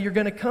that's the way you're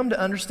going to come to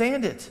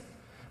understand it.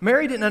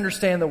 Mary didn't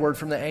understand the word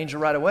from the angel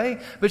right away,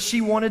 but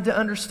she wanted to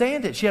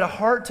understand it. She had a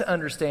heart to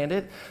understand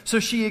it, so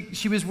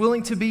she was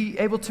willing to be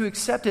able to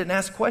accept it and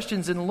ask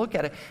questions and look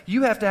at it.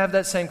 You have to have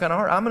that same kind of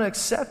heart. I'm going to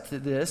accept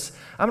this.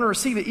 I'm going to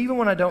receive it even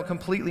when I don't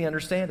completely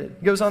understand it.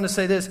 He goes on to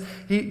say this,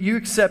 you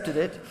accepted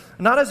it,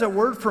 not as a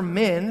word from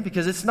men,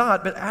 because it's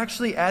not, but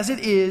actually as it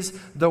is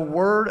the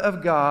word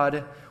of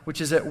God,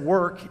 which is at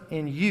work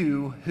in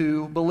you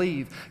who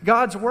believe.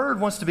 God's word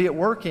wants to be at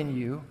work in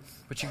you,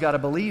 but you've got to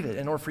believe it.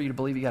 In order for you to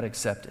believe, you've got to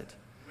accept it.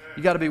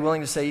 You've got to be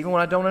willing to say, even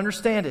when I don't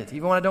understand it,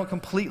 even when I don't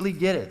completely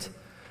get it,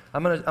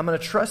 I'm going to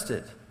trust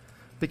it.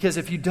 Because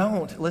if you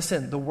don't,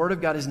 listen, the Word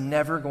of God is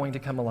never going to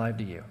come alive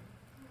to you.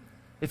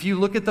 If you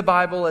look at the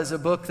Bible as a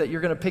book that you're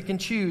going to pick and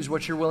choose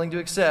what you're willing to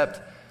accept,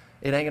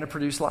 it ain't going to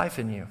produce life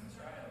in you.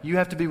 You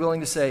have to be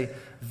willing to say,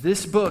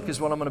 this book is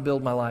what I'm going to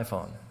build my life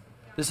on.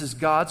 This is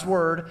God's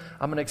word.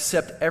 I'm going to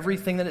accept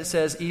everything that it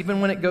says, even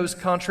when it goes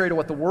contrary to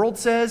what the world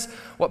says,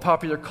 what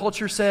popular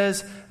culture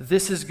says.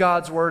 This is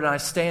God's word, and I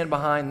stand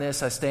behind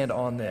this. I stand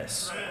on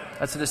this.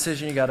 That's a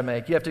decision you got to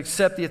make. You have to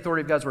accept the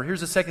authority of God's word.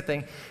 Here's the second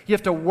thing. You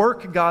have to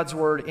work God's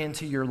word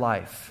into your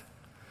life.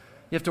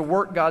 You have to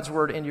work God's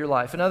word into your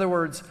life. In other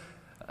words,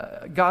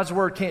 God's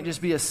word can't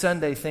just be a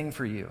Sunday thing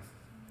for you.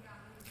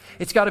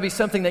 It's got to be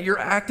something that you're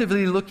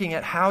actively looking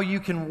at how you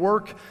can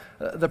work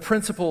the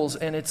principles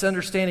and its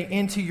understanding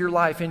into your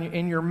life,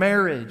 in your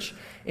marriage,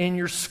 in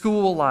your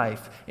school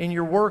life, in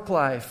your work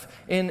life,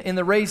 in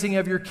the raising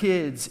of your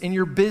kids, in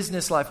your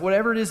business life.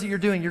 Whatever it is that you're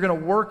doing, you're going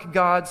to work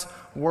God's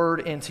word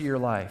into your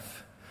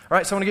life. All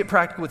right, so I want to get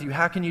practical with you.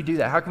 How can you do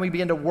that? How can we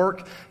begin to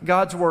work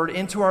God's word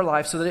into our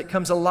life so that it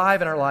comes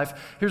alive in our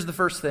life? Here's the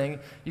first thing.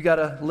 You got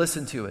to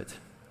listen to it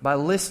by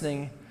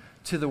listening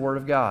to the word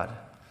of God.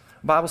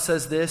 The Bible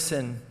says this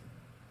in,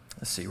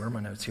 let's see, where are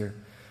my notes here?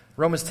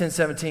 Romans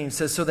 10:17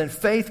 says, so then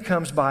faith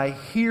comes by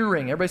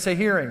hearing. Everybody say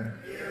hearing.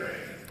 Hearing.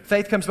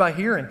 Faith comes by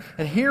hearing.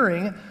 And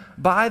hearing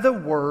by the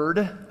word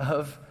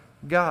of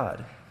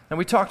God. And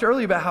we talked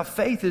earlier about how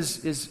faith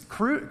is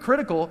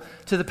critical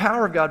to the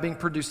power of God being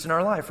produced in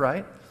our life,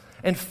 right?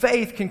 And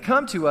faith can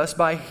come to us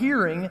by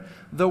hearing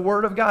the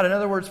word of God. In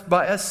other words,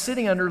 by us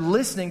sitting under,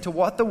 listening to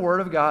what the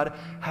word of God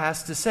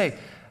has to say.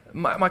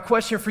 My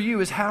question for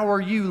you is, how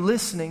are you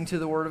listening to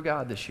the word of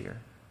God this year?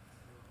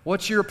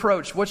 What's your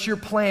approach? What's your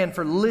plan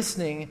for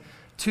listening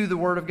to the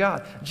Word of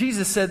God?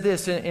 Jesus said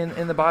this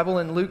in the Bible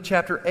in Luke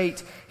chapter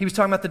 8. He was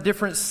talking about the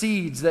different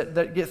seeds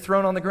that get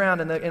thrown on the ground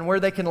and where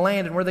they can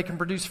land and where they can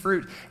produce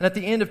fruit. And at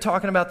the end of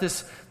talking about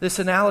this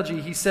analogy,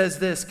 he says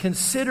this,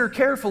 consider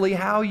carefully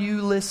how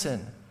you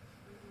listen.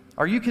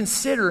 Are you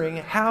considering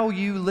how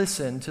you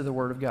listen to the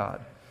Word of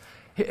God?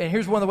 And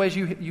here's one of the ways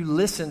you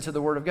listen to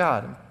the Word of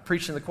God. I'm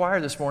preaching in the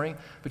choir this morning,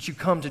 but you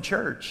come to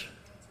church.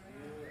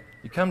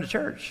 You come to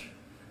church.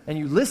 And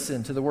you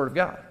listen to the Word of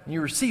God. And you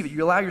receive it.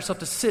 You allow yourself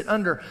to sit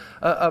under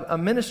a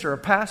minister, a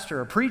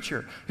pastor, a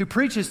preacher who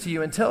preaches to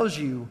you and tells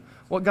you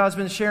what God's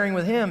been sharing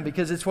with him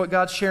because it's what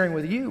God's sharing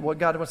with you, what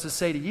God wants to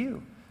say to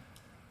you.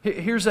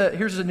 Here's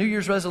a New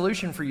Year's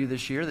resolution for you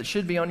this year that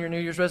should be on your New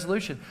Year's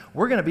resolution.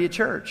 We're going to be at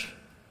church.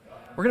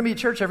 We're going to be at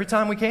church every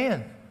time we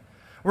can.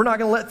 We're not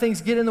going to let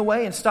things get in the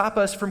way and stop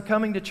us from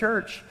coming to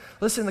church.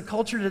 Listen, the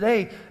culture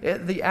today,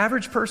 the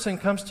average person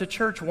comes to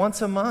church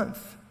once a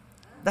month.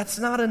 That's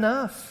not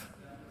enough.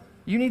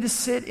 You need to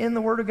sit in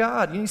the Word of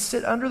God. You need to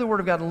sit under the Word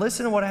of God and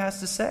listen to what it has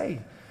to say.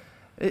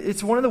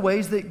 It's one of the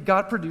ways that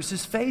God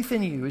produces faith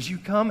in you. As you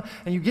come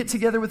and you get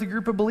together with a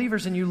group of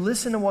believers and you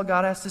listen to what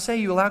God has to say,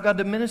 you allow God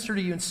to minister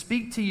to you and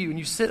speak to you, and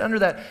you sit under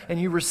that and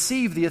you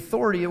receive the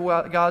authority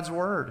of God's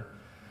Word.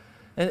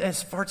 And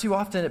far too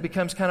often it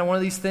becomes kind of one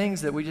of these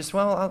things that we just,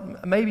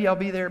 maybe I'll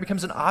be there. It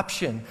becomes an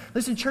option.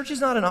 Listen, church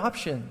is not an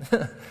option.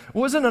 It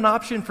wasn't an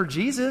option for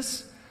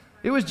Jesus.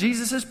 It was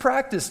Jesus'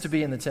 practice to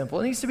be in the temple.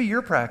 It needs to be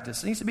your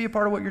practice. It needs to be a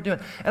part of what you're doing.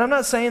 And I'm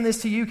not saying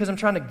this to you because I'm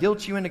trying to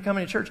guilt you into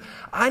coming to church.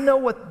 I know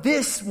what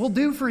this will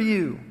do for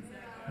you.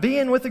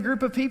 Being with a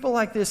group of people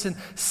like this and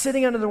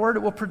sitting under the Word, it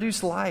will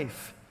produce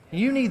life.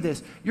 You need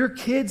this. Your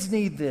kids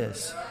need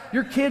this.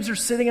 Your kids are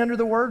sitting under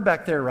the Word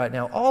back there right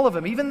now. All of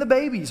them, even the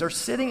babies, are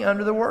sitting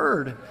under the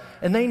Word.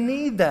 And they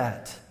need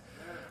that.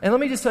 And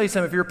let me just tell you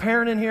something. If you're a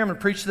parent in here, I'm going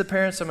to preach to the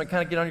parents. I'm going to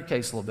kind of get on your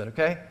case a little bit,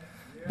 okay?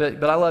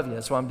 But I love you.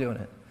 That's why I'm doing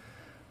it.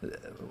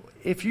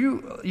 If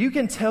you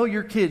can tell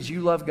your kids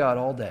you love God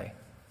all day.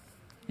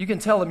 You can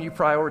tell them you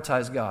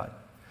prioritize God.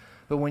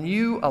 But when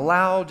you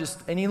allow just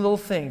any little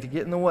thing to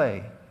get in the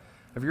way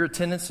of your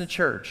attendance in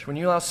church, when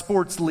you allow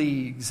sports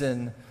leagues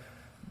and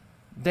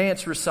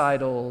dance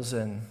recitals,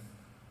 and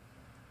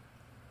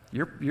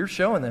you're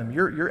showing them,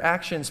 your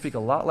actions speak a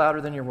lot louder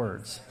than your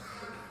words.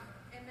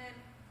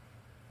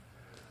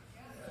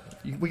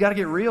 We got to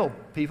get real,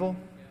 people.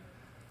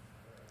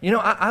 You know,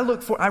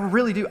 I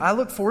really do. I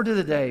look forward to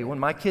the day when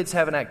my kids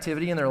have an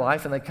activity in their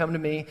life and they come to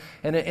me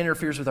and it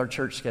interferes with our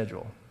church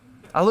schedule.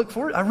 I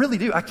really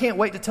do. I can't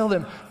wait to tell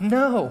them,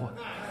 no,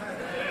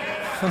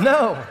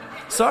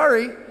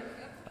 sorry,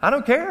 I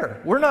don't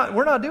care. We're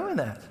not doing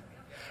that.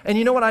 And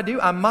you know what I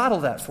do? I model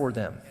that for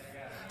them.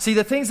 See,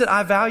 the things that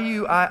I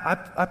value,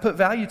 I put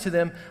value to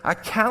them, I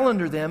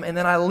calendar them, and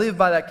then I live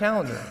by that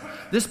calendar.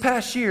 This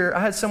past year, I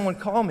had someone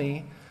call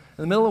me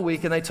in the middle of the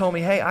week, and they told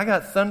me, hey, I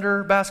got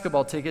Thunder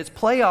basketball tickets,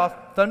 playoff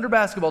Thunder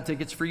basketball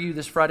tickets for you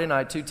this Friday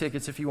night, 2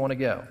 tickets if you want to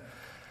go.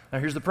 Now,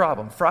 here's the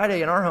problem.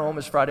 Friday in our home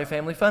is Friday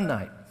Family Fun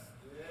Night.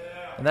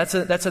 And that's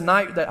a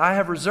night that I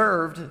have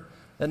reserved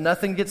that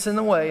nothing gets in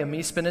the way of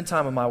me spending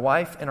time with my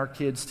wife and our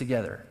kids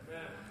together.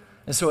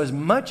 And so as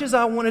much as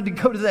I wanted to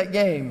go to that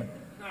game,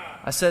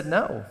 I said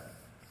no.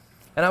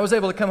 And I was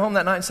able to come home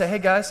that night and say, hey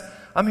guys,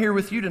 I'm here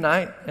with you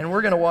tonight, and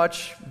we're going to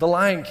watch The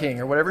Lion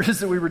King or whatever it is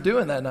that we were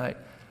doing that night.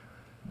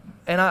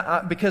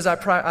 And because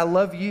I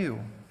love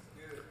you.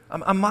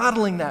 I'm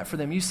modeling that for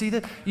them. You see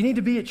that? You need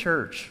to be at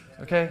church,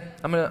 okay?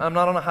 I'm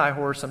not on a high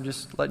horse. I'm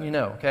just letting you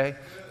know, okay?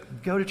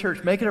 Go to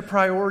church. Make it a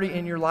priority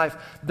in your life.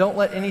 Don't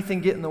let anything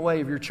get in the way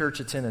of your church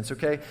attendance,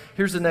 okay?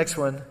 Here's the next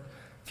one.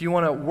 If you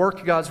want to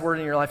work God's Word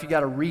in your life, you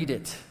got to read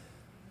it.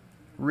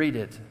 Read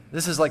it.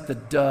 This is like the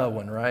duh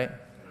one, right?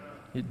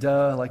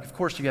 Like of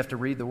course you have to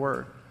read the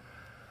Word.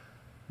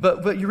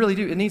 But you really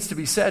do. It needs to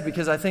be said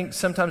because I think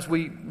sometimes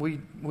we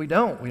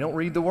don't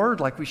read the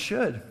Word like we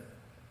should.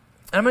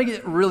 And I'm going to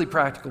get really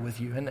practical with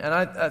you. And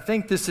I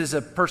think this is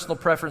a personal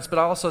preference, but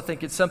I also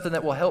think it's something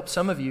that will help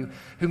some of you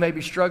who may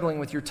be struggling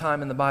with your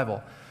time in the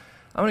Bible.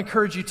 I'm going to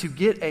encourage you to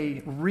get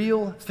a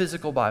real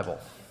physical Bible.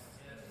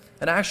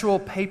 An actual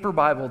paper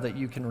Bible that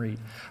you can read.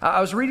 I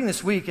was reading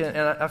this week, and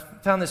I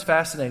found this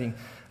fascinating.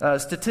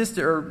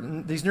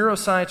 These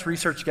neuroscience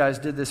research guys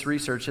did this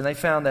research, and they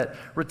found that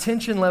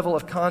retention level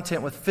of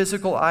content with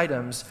physical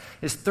items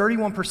is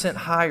 31%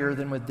 higher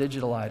than with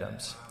digital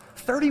items.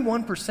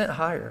 31%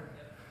 higher.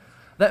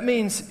 That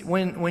means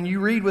when you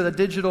read with a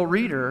digital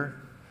reader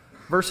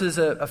versus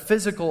a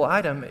physical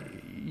item,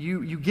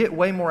 you get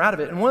way more out of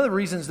it. And one of the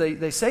reasons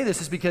they say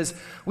this is because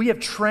we have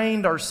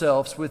trained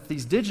ourselves with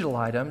these digital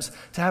items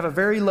to have a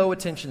very low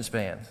attention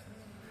span.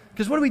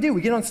 Because what do?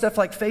 We get on stuff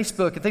like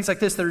Facebook and things like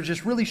this that are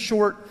just really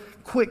short,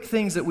 quick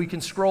things that we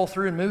can scroll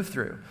through and move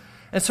through.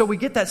 And so we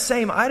get that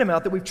same item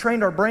out that we've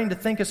trained our brain to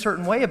think a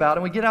certain way about,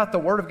 and we get out the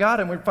Word of God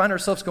and we find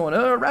ourselves going,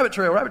 oh, rabbit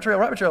trail.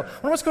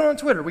 What's going on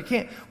Twitter? We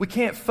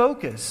can't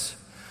focus.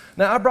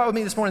 Now, I brought with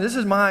me this morning, this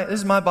is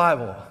my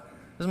Bible.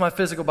 This is my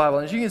physical Bible.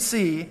 And as you can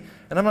see,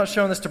 and I'm not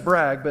showing this to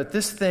brag, but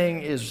this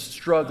thing is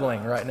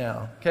struggling right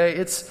now, okay?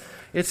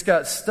 It's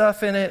got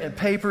stuff in it and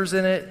papers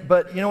in it,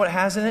 but you know what it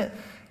has in it?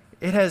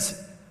 It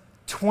has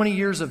 20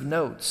 years of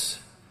notes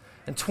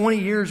and 20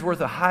 years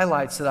worth of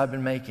highlights that I've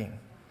been making.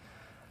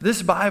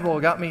 This Bible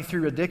got me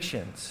through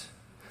addictions.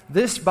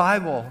 This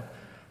Bible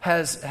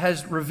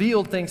has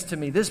revealed things to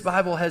me. This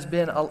Bible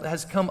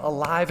has come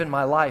alive in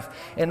my life.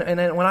 And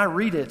when I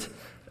read it,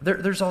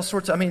 there's all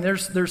sorts of,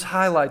 there's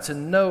highlights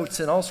and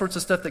notes and all sorts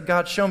of stuff that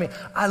God's shown me.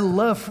 I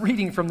love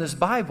reading from this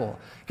Bible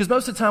because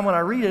most of the time when I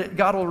read it,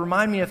 God will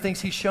remind me of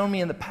things He's shown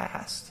me in the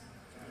past.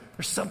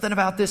 There's something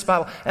about this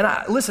Bible. And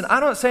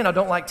I'm not saying I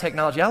don't like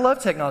technology. I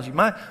love technology.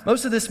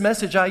 Most of this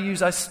message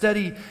I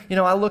study,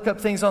 I look up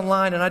things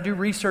online and I do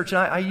research and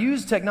I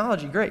use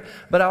technology, great.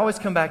 But I always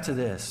come back to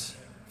this.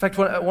 In fact,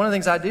 one of the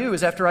things I do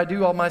is after I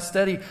do all my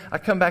study, I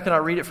come back and I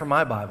read it from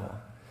my Bible.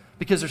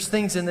 because there's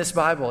things in this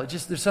Bible.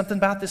 There's something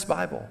about this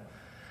Bible.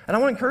 And I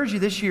want to encourage you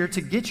this year to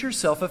get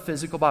yourself a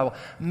physical Bible.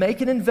 Make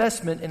an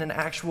investment in an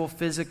actual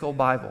physical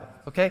Bible,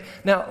 okay?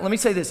 Now, let me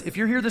say this. If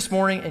you're here this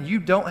morning and you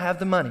don't have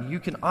the money, you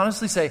can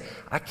honestly say,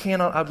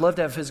 I'd love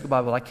to have a physical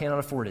Bible, but I cannot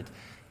afford it.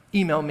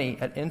 Email me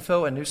at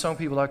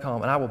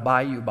info@newsongpeople.com, and I will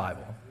buy you a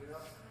Bible.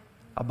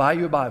 I'll buy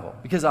you a Bible,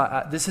 because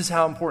this is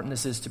how important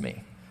this is to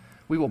me.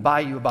 We will buy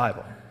you a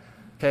Bible,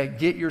 okay?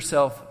 Get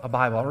yourself a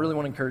Bible. I really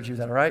want to encourage you with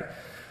that, all right?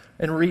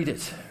 And read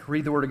it.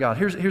 Read the Word of God.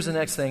 Here's the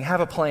next thing. Have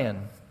a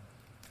plan.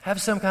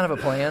 Have some kind of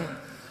a plan,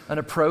 an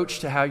approach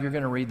to how you're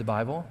going to read the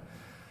Bible.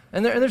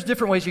 And there's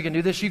different ways you can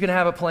do this. You can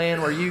have a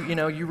plan where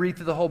you read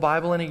through the whole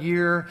Bible in a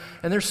year.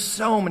 And there's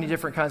so many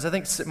different kinds. I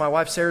think my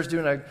wife Sarah's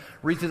doing a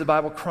read through the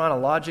Bible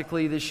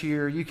chronologically this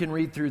year. You can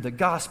read through the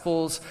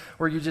Gospels,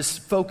 where you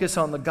just focus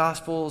on the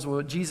Gospels,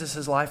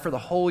 Jesus' life for the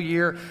whole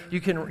year.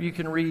 You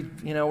can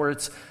read, where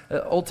it's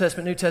Old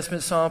Testament, New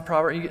Testament, Psalm,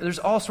 Proverbs. There's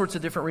all sorts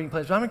of different reading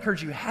plans. But I'm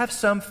encouraging you, have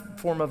some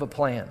form of a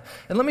plan.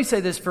 And let me say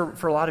this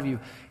for a lot of you.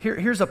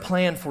 Here's a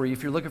plan for you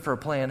if you're looking for a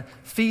plan.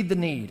 Feed the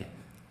need.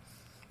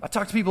 I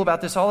talk to people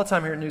about this all the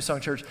time here at New Song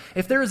Church.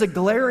 If there is a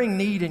glaring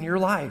need in your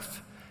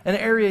life, an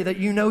area that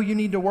you know you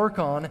need to work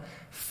on,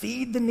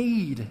 feed the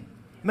need.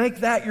 Make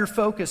that your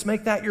focus.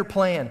 Make that your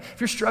plan.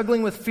 If you're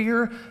struggling with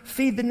fear,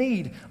 feed the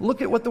need.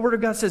 Look at what the Word of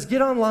God says.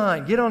 Get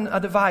online. Get on a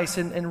device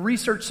and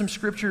research some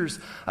scriptures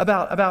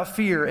about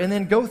fear. And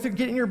then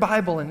get in your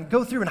Bible and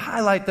go through and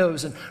highlight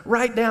those and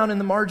write down in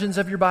the margins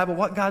of your Bible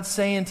what God's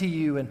saying to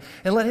you and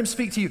let Him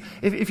speak to you.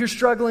 If you're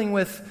struggling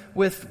with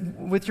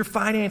your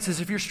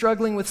finances, if you're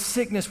struggling with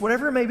sickness,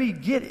 whatever it may be,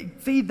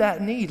 feed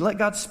that need. Let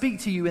God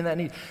speak to you in that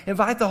need.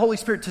 Invite the Holy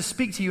Spirit to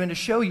speak to you and to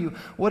show you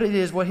what it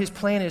is, what His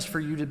plan is for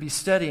you to be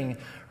studying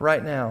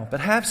right now. But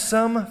have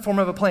some form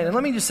of a plan. And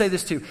let me just say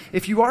this too.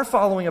 If you are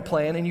following a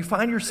plan and you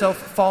find yourself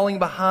falling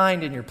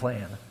behind in your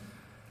plan,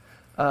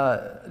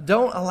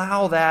 don't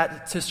allow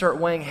that to start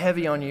weighing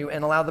heavy on you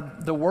and allow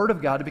the Word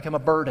of God to become a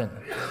burden.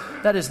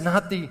 That's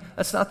not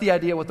the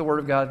idea. What the Word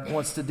of God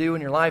wants to do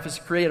in your life is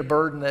to create a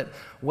burden that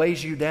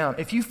weighs you down.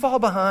 If you fall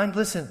behind,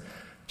 listen,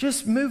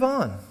 just move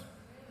on.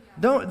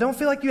 Don't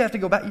feel like you have to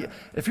go back.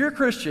 If you're a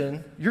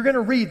Christian, you're going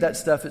to read that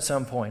stuff at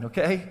some point,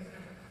 okay?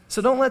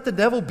 So don't let the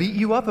devil beat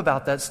you up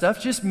about that stuff.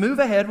 Just move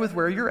ahead with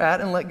where you're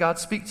at and let God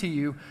speak to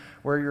you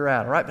where you're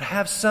at, all right? But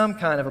have some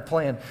kind of a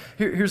plan.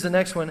 Here's the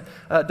next one.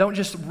 Don't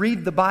just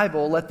read the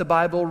Bible. Let the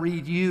Bible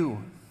read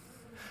you.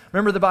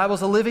 Remember, the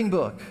Bible's a living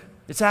book.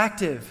 It's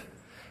active.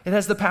 It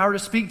has the power to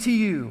speak to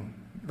you.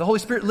 The Holy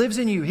Spirit lives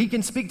in you. He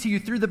can speak to you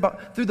through the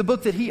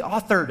book that He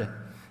authored.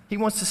 He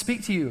wants to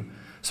speak to you.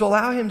 So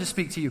allow Him to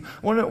speak to you.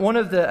 One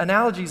of the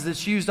analogies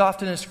that's used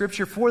often in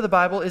Scripture for the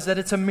Bible is that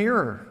it's a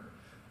mirror.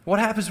 What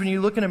happens when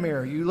you look in a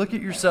mirror? You look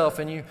at yourself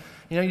and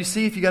you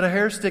see if you got a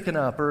hair sticking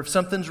up or if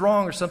something's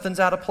wrong or something's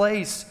out of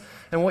place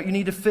and what you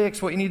need to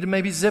fix, what you need to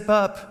maybe zip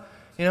up,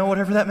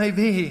 whatever that may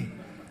be.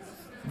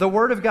 The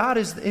Word of God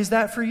is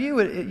that for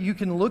you. You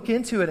can look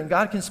into it and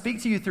God can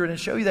speak to you through it and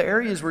show you the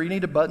areas where you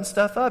need to button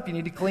stuff up, you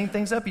need to clean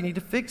things up, you need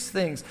to fix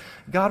things.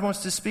 God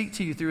wants to speak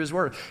to you through His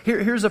Word.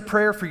 Here's a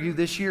prayer for you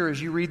this year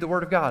as you read the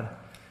Word of God.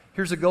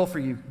 Here's a goal for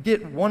you.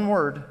 Get one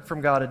word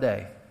from God a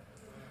day.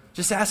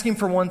 Just ask Him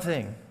for one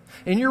thing.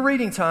 In your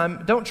reading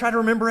time, don't try to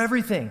remember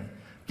everything.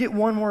 Get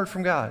one word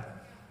from God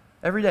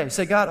every day.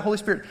 Say, God, Holy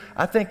Spirit,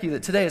 I thank you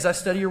that today as I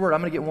study your word,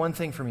 I'm going to get one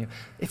thing from you.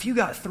 If you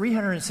got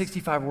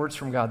 365 words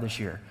from God this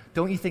year,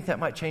 don't you think that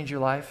might change your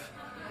life?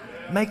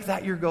 Make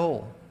that your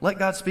goal. Let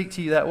God speak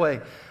to you that way.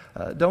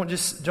 Don't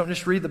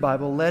just read the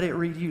Bible. Let it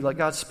read you. Let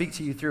God speak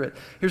to you through it.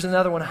 Here's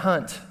another one,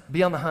 hunt.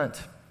 Be on the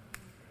hunt.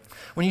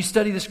 When you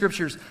study the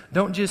Scriptures,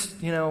 don't just,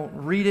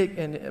 read it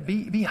and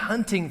be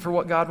hunting for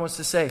what God wants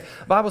to say.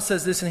 The Bible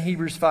says this in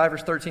Hebrews 5,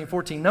 verse 13 and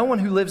 14. No one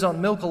who lives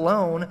on milk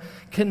alone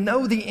can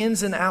know the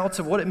ins and outs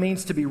of what it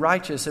means to be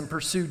righteous and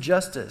pursue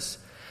justice.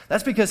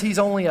 That's because he's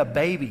only a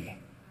baby.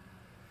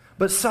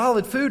 But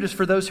solid food is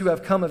for those who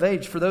have come of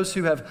age, for those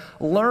who have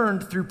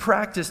learned through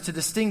practice to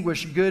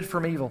distinguish good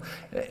from evil.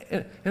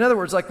 In other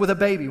words, like with a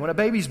baby, when a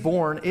baby's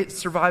born, it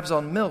survives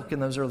on milk in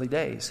those early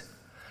days.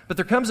 But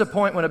there comes a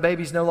point when a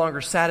baby's no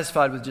longer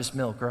satisfied with just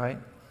milk, right?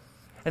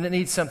 And it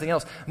needs something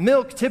else.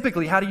 Milk,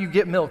 typically, how do you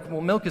get milk?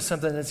 Well, milk is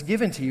something that's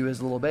given to you as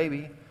a little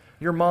baby.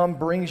 Your mom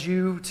brings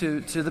you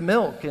to the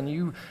milk,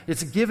 and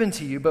it's given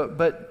to you.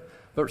 But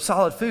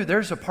solid food,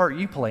 there's a part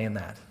you play in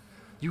that.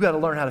 You got to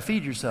learn how to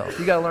feed yourself.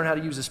 You got to learn how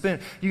to use a spoon.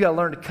 You got to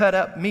learn to cut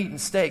up meat and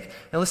steak.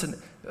 And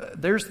listen,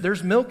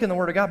 there's milk in the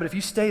Word of God, but if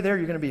you stay there,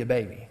 you're going to be a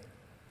baby.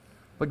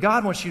 But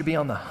God wants you to be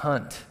on the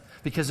hunt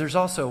because there's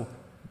also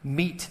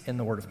meat in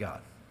the Word of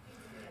God.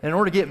 And in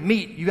order to get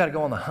meat, you got to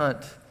go on the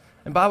hunt.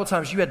 In Bible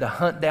times, you had to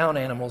hunt down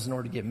animals in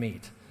order to get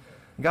meat.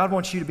 God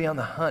wants you to be on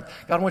the hunt.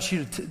 God wants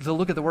you to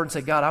look at the Word and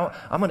say, God,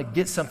 I'm going to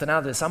get something out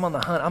of this. I'm on the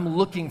hunt. I'm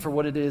looking for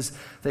what it is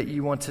that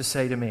you want to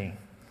say to me. All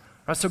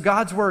right, so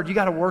God's Word, you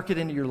got to work it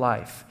into your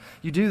life.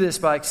 You do this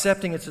by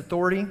accepting its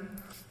authority.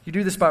 You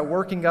do this by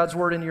working God's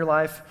Word into your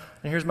life.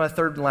 And here's my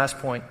third and last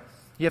point.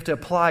 You have to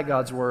apply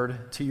God's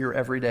Word to your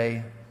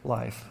everyday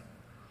life.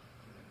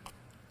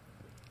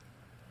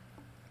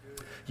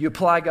 You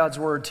apply God's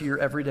word to your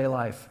everyday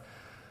life.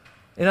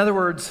 In other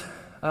words,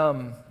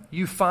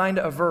 you find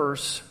a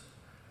verse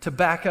to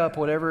back up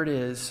whatever it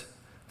is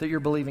that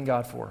you're believing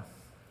God for,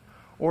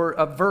 or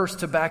a verse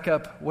to back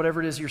up whatever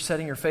it is you're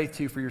setting your faith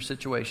to for your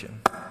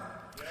situation.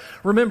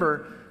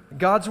 Remember,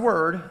 God's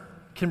word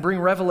can bring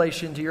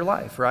revelation to your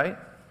life, right?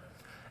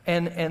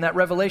 And that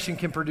revelation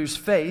can produce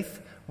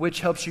faith,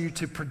 which helps you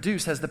to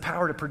produce, has the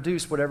power to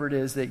produce whatever it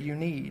is that you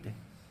need.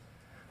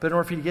 But in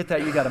order for you to get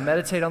that, you got to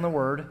meditate on the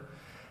word.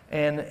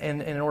 And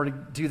in order to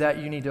do that,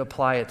 you need to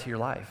apply it to your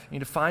life. You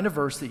need to find a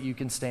verse that you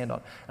can stand on.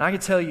 And I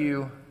can tell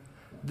you,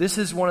 this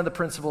is one of the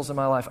principles in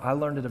my life I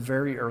learned at a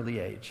very early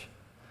age.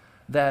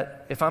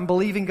 That if I'm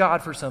believing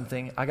God for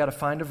something, I got to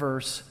find a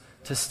verse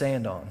to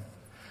stand on.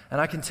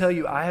 And I can tell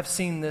you, I have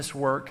seen this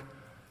work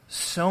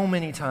so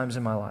many times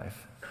in my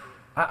life.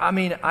 I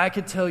mean, I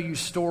could tell you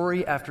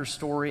story after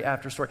story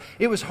after story.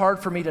 It was hard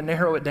for me to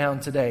narrow it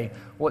down today,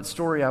 what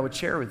story I would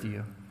share with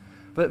you.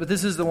 But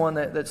this is the one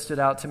that stood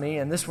out to me,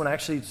 and this one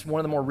actually is one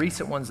of the more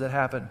recent ones that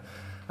happened.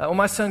 When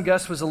my son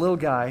Gus was a little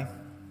guy,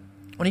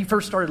 when he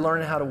first started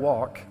learning how to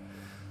walk,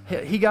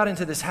 he got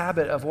into this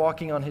habit of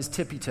walking on his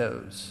tippy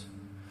toes.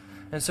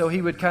 And so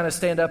he would kind of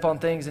stand up on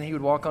things, and he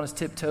would walk on his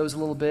tiptoes a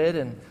little bit,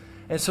 and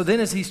so then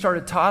as he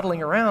started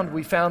toddling around,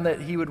 we found that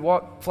he would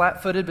walk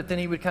flat-footed, but then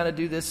he would kind of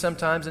do this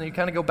sometimes, and he'd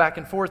kind of go back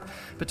and forth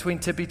between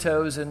tippy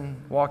toes and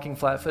walking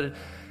flat-footed.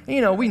 And,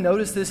 you know, we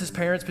noticed this as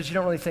parents, but you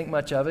don't really think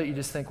much of it. You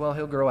just think, well,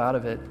 he'll grow out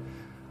of it.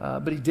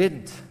 But he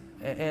didn't.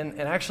 And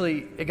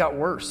actually, it got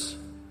worse.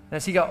 And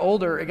as he got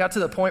older, it got to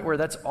the point where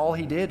that's all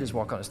he did is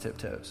walk on his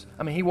tiptoes.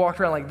 I mean, he walked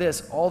around like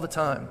this all the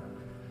time.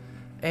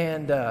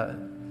 And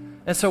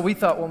so we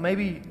thought, well,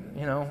 maybe,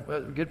 you know,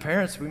 good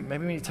parents,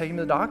 maybe we need to take him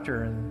to the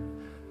doctor and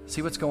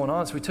see what's going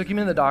on. So we took him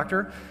in the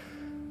doctor,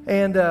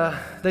 and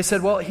they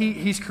said, well,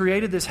 he's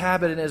created this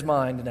habit in his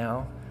mind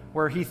now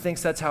where he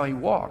thinks that's how he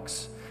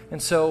walks.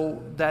 And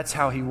so that's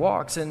how he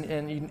walks.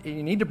 And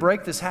you need to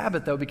break this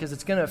habit, though, because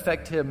it's going to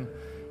affect him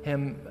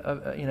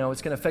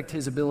it's going to affect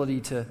his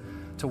ability to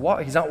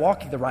walk. He's not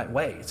walking the right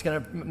way. It's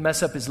going to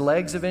mess up his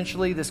legs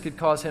eventually. It's going to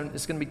cause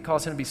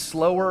him to be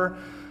slower,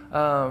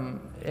 and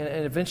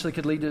eventually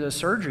could lead to a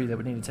surgery that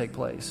would need to take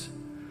place.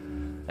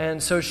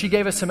 And so she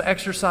gave us some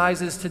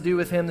exercises to do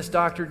with him, this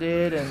doctor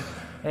did,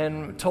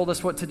 and told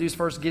us what to do as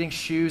far as getting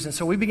shoes. And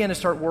so we began to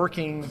start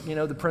working,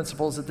 the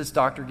principles that this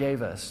doctor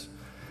gave us.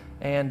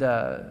 And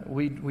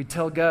we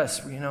tell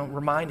Gus,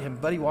 remind him,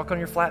 buddy, walk on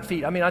your flat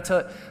feet. I mean, I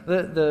tell I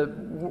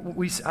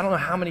don't know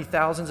how many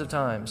thousands of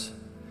times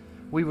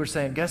we were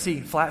saying, Gussie,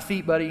 flat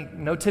feet, buddy,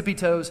 no tippy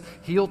toes,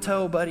 heel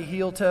toe, buddy,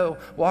 heel toe,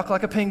 walk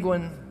like a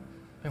penguin.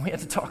 And we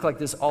had to talk like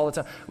this all the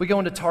time. We go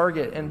into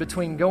Target, and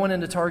between going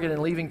into Target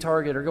and leaving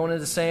Target, or going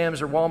into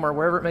Sam's or Walmart,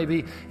 wherever it may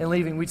be, and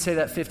leaving, we'd say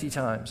that 50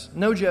 times.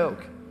 No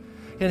joke.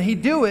 And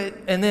he'd do it,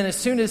 and then as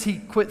soon as he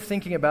quit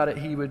thinking about it,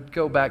 he would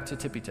go back to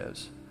tippy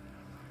toes.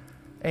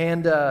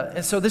 And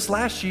so this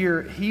last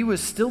year, he was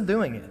still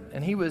doing it,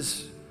 and he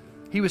was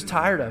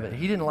tired of it.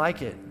 He didn't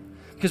like it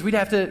because we'd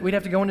have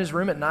to go in his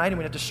room at night, and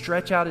we'd have to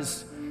stretch out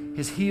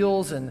his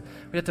heels, and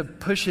we'd have to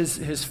push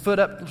his foot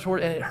up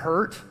toward, and it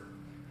hurt.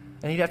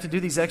 And he'd have to do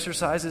these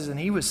exercises, and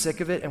he was sick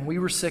of it, and we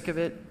were sick of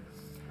it.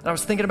 And I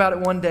was thinking about it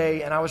one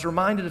day, and I was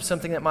reminded of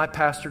something that my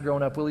pastor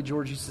growing up, Willie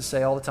George, used to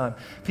say all the time.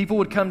 People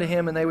would come to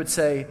him, and they would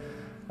say,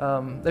 they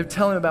would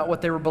tell him about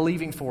what they were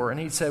believing for, and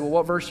he'd say, well,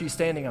 what verse are you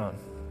standing on?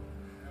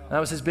 And that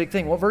was his big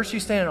thing. What verse are you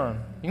standing on?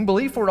 You can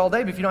believe for it all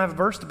day, but if you don't have a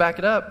verse to back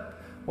it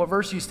up, what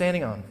verse are you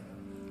standing on?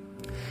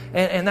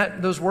 And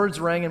those words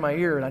rang in my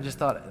ear, and I just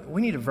thought,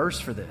 we need a verse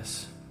for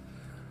this.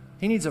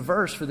 He needs a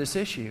verse for this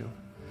issue.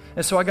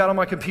 And so I got on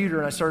my computer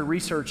and I started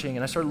researching,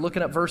 and I started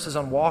looking up verses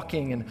on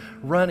walking and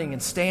running and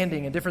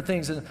standing and different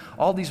things, and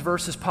all these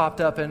verses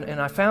popped up,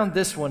 and I found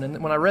this one,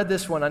 and when I read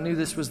this one, I knew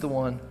this was the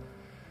one.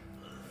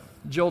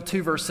 Joel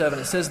 2 verse 7,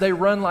 it says, they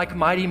run like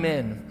mighty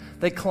men.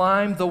 They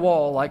climb the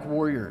wall like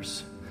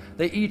warriors.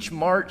 They each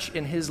march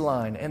in his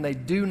line, and they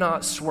do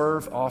not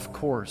swerve off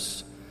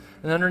course.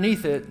 And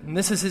underneath it, and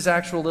this is his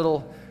actual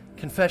little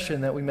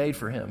confession that we made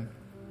for him.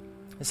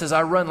 It says,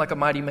 I run like a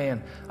mighty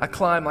man. I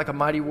climb like a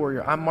mighty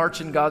warrior. I march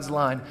in God's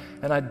line,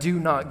 and I do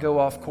not go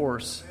off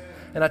course.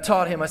 And I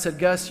taught him, I said,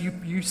 Gus,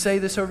 you say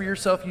this over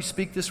yourself, you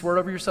speak this word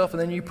over yourself,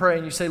 and then you pray,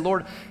 and you say,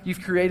 Lord,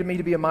 you've created me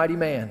to be a mighty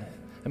man.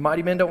 And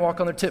mighty men don't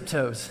walk on their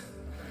tiptoes.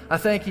 I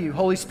thank you,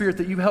 Holy Spirit,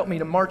 that you help me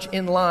to march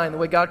in line the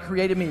way God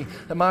created me,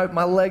 that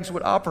my legs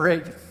would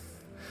operate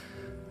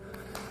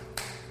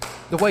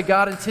the way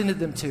God intended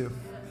them to.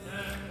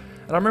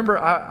 And I remember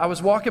I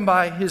was walking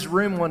by his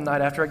room one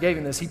night after I gave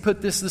him this. He put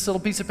this little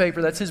piece of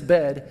paper, that's his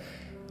bed,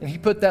 and he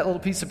put that little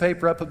piece of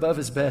paper up above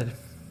his bed.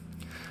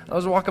 I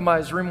was walking by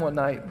his room one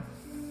night.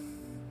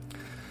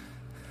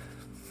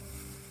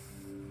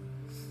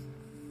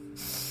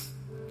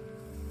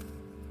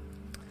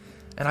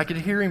 And I could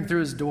hear him through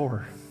his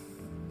door.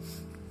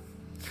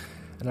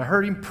 And I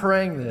heard him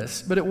praying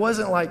this, but it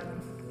wasn't like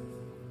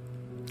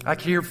I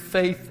could hear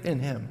faith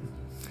in him,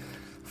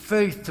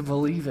 faith to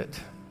believe it.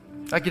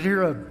 I could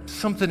hear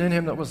something in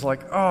him that was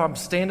like, oh, I'm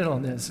standing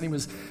on this.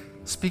 And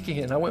speaking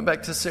it. And I went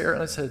back to Sarah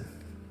and I said,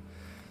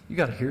 you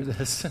got to hear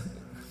this. And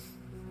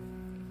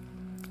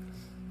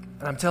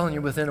I'm telling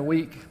you, within a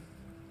week,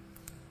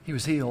 he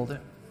was healed.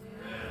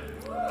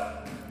 He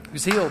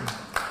was healed.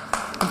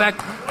 In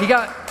fact, he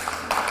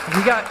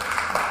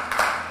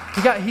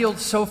got healed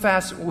so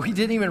fast, we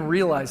didn't even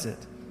realize it.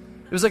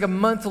 It was like a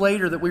month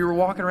later that we were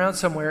walking around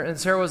somewhere, and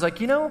Sarah was like,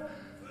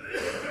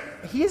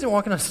 he isn't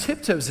walking on his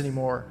tiptoes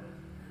anymore.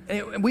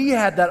 And we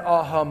had that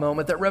aha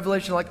moment, that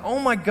revelation, like, oh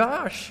my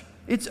gosh,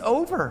 it's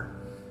over.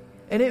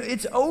 And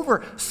it's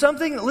over.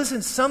 Something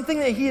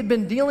that he had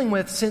been dealing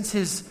with since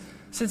he's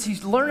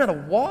learned how to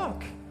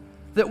walk,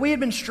 that we had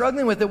been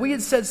struggling with, that we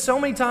had said so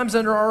many times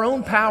under our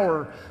own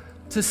power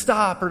to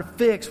stop or to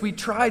fix. We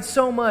tried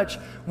so much.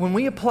 When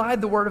we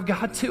applied the Word of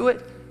God to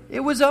it,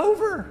 it was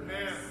over.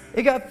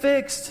 It got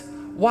fixed.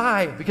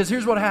 Why? Because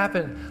here's what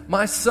happened.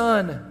 My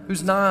son,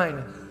 who's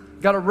 9,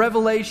 got a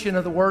revelation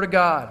of the Word of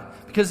God.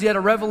 Because he had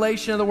a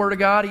revelation of the Word of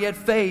God, he had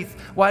faith.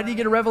 Why did he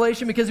get a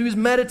revelation? Because he was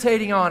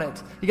meditating on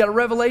it. He got a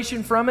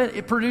revelation from it.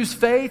 It produced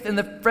faith, and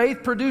the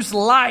faith produced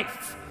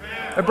life.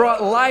 It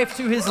brought life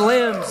to his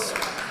limbs.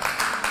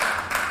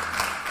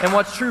 And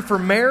what's true for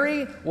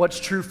Mary, what's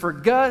true for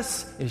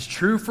Gus, is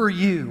true for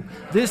you.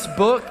 This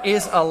book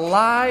is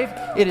alive,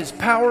 it is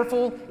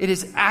powerful, it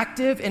is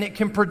active, and it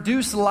can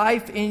produce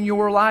life in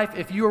your life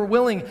if you are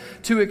willing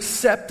to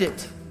accept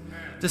it.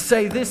 To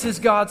say, this is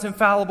God's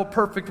infallible,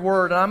 perfect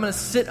word, and I'm going to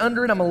sit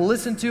under it, I'm going to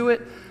listen to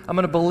it, I'm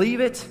going to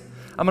believe it,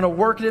 I'm going to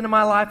work it into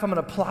my life, I'm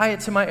going to apply it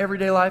to my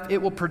everyday life.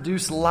 It will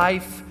produce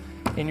life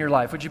in your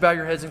life. Would you bow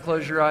your heads and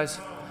close your eyes?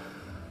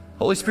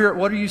 Holy Spirit,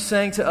 what are you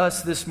saying to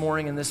us this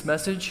morning in this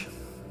message?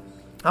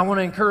 I want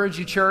to encourage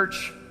you,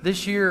 church,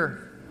 this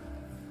year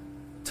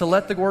to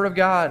let the Word of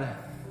God,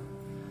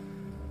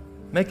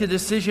 make the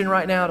decision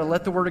right now to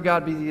let the Word of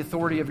God be the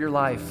authority of your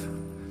life.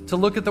 To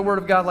look at the Word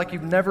of God like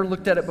you've never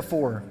looked at it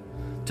before.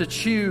 To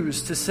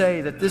choose to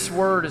say that this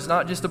Word is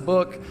not just a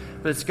book,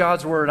 but it's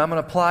God's Word. I'm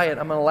going to apply it.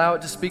 I'm going to allow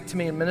it to speak to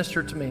me and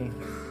minister to me.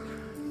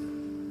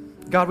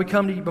 God, we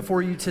come to you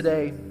before you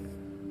today,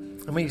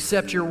 and we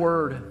accept your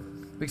Word.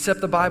 We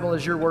accept the Bible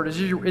as your Word.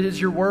 It is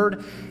your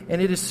Word,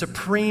 and it is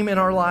supreme in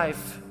our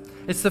life.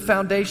 It's the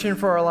foundation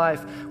for our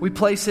life. We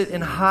place it in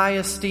high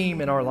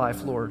esteem in our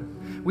life,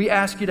 Lord. We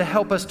ask you to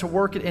help us to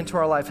work it into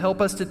our life.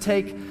 Help us to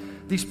take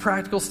these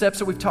practical steps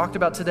that we've talked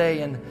about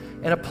today and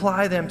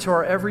apply them to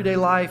our everyday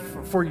life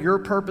for your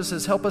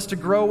purposes. Help us to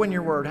grow in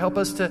your Word. Help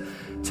us to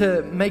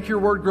make your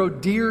Word grow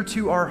dear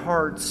to our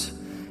hearts.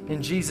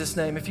 In Jesus'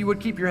 name. If you would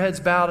keep your heads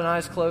bowed and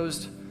eyes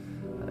closed.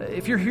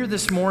 If you're here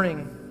this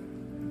morning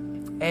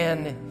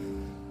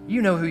and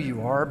you know who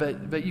you are,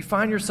 but you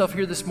find yourself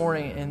here this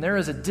morning and there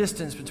is a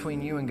distance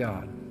between you and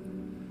God.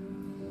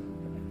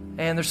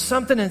 And there's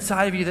something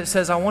inside of you that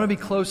says, I want to be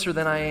closer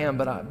than I am,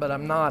 but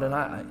I'm not.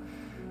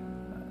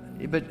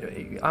 But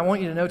I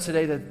want you to know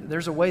today that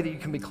there's a way that you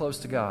can be close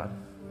to God.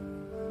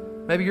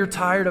 Maybe you're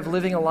tired of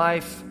living a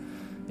life,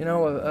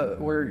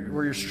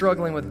 where you're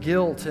struggling with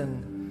guilt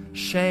and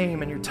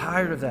shame, and you're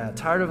tired of that,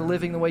 tired of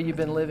living the way you've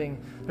been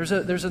living.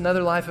 There's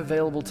another life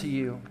available to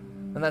you,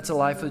 and that's a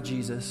life with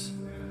Jesus.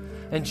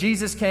 And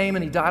Jesus came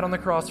and he died on the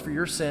cross for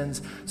your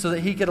sins so that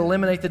he could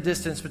eliminate the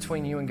distance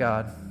between you and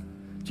God.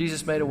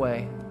 Jesus made a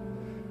way.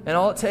 And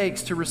all it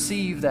takes to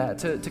receive that,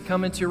 to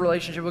come into your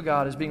relationship with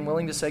God, is being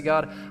willing to say,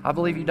 God, I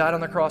believe you died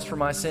on the cross for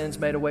my sins,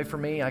 made a way for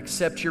me. I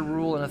accept your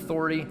rule and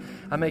authority.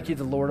 I make you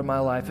the Lord of my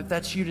life. If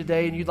that's you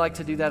today and you'd like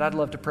to do that, I'd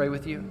love to pray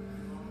with you.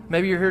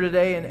 Maybe you're here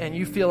today and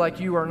you feel like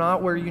you are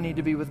not where you need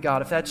to be with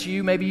God. If that's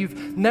you, maybe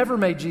you've never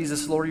made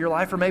Jesus Lord of your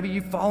life, or maybe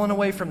you've fallen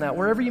away from that.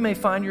 Wherever you may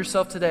find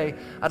yourself today,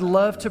 I'd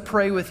love to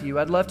pray with you.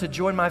 I'd love to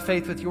join my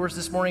faith with yours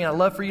this morning. I'd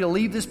love for you to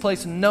leave this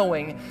place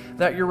knowing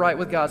that you're right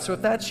with God. So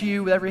if that's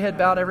you, with every head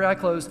bowed, every eye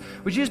closed,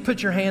 would you just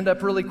put your hand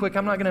up really quick?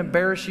 I'm not going to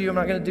embarrass you. I'm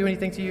not going to do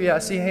anything to you. Yeah, I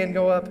see a hand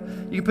go up.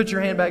 You can put your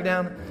hand back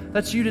down.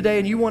 That's you today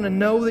and you want to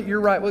know that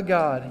you're right with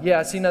God. Yeah,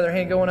 I see another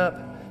hand going up.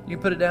 You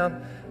can put it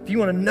down. If you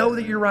want to know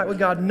that you're right with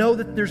God, know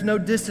that there's no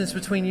distance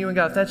between you and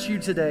God. If that's you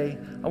today,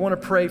 I want to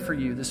pray for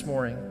you this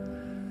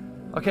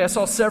morning. Okay, I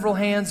saw several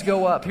hands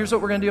go up. Here's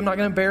what we're going to do. I'm not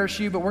going to embarrass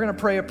you, but we're going to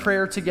pray a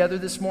prayer together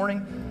this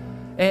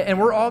morning. And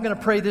we're all going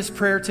to pray this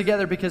prayer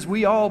together because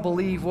we all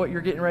believe what you're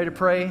getting ready to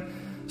pray.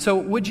 So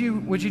would you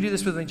do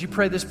this with me? Would you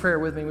pray this prayer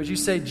with me? Would you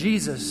say,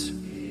 Jesus,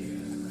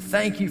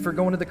 thank you for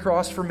going to the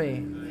cross for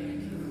me.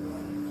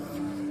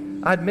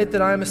 I admit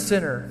that I am a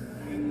sinner,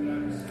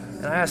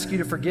 and I ask you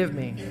to forgive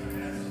me.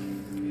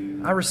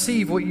 I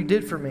receive what you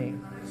did for me,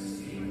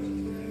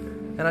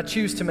 and I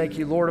choose to make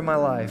you Lord of my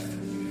life.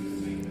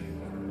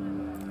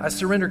 I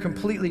surrender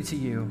completely to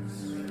you.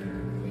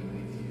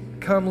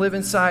 Come live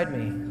inside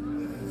me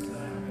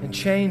and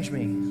change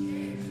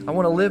me. I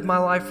want to live my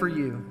life for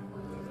you.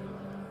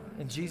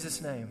 In Jesus'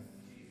 name,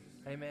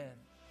 amen.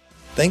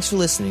 Thanks for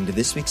listening to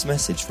this week's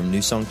message from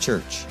New Song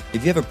Church.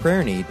 If you have a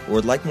prayer need or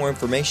would like more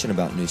information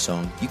about New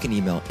Song, you can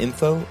email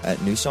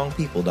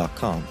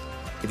info@newsongpeople.com.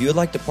 If you would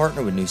like to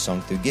partner with New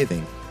Song through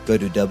giving, go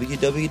to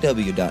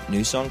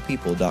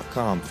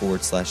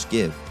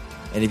www.newsongpeople.com/give.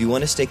 And if you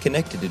want to stay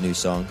connected to New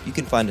Song, you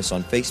can find us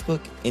on Facebook,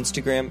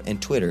 Instagram,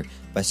 and Twitter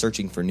by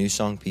searching for New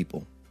Song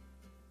People.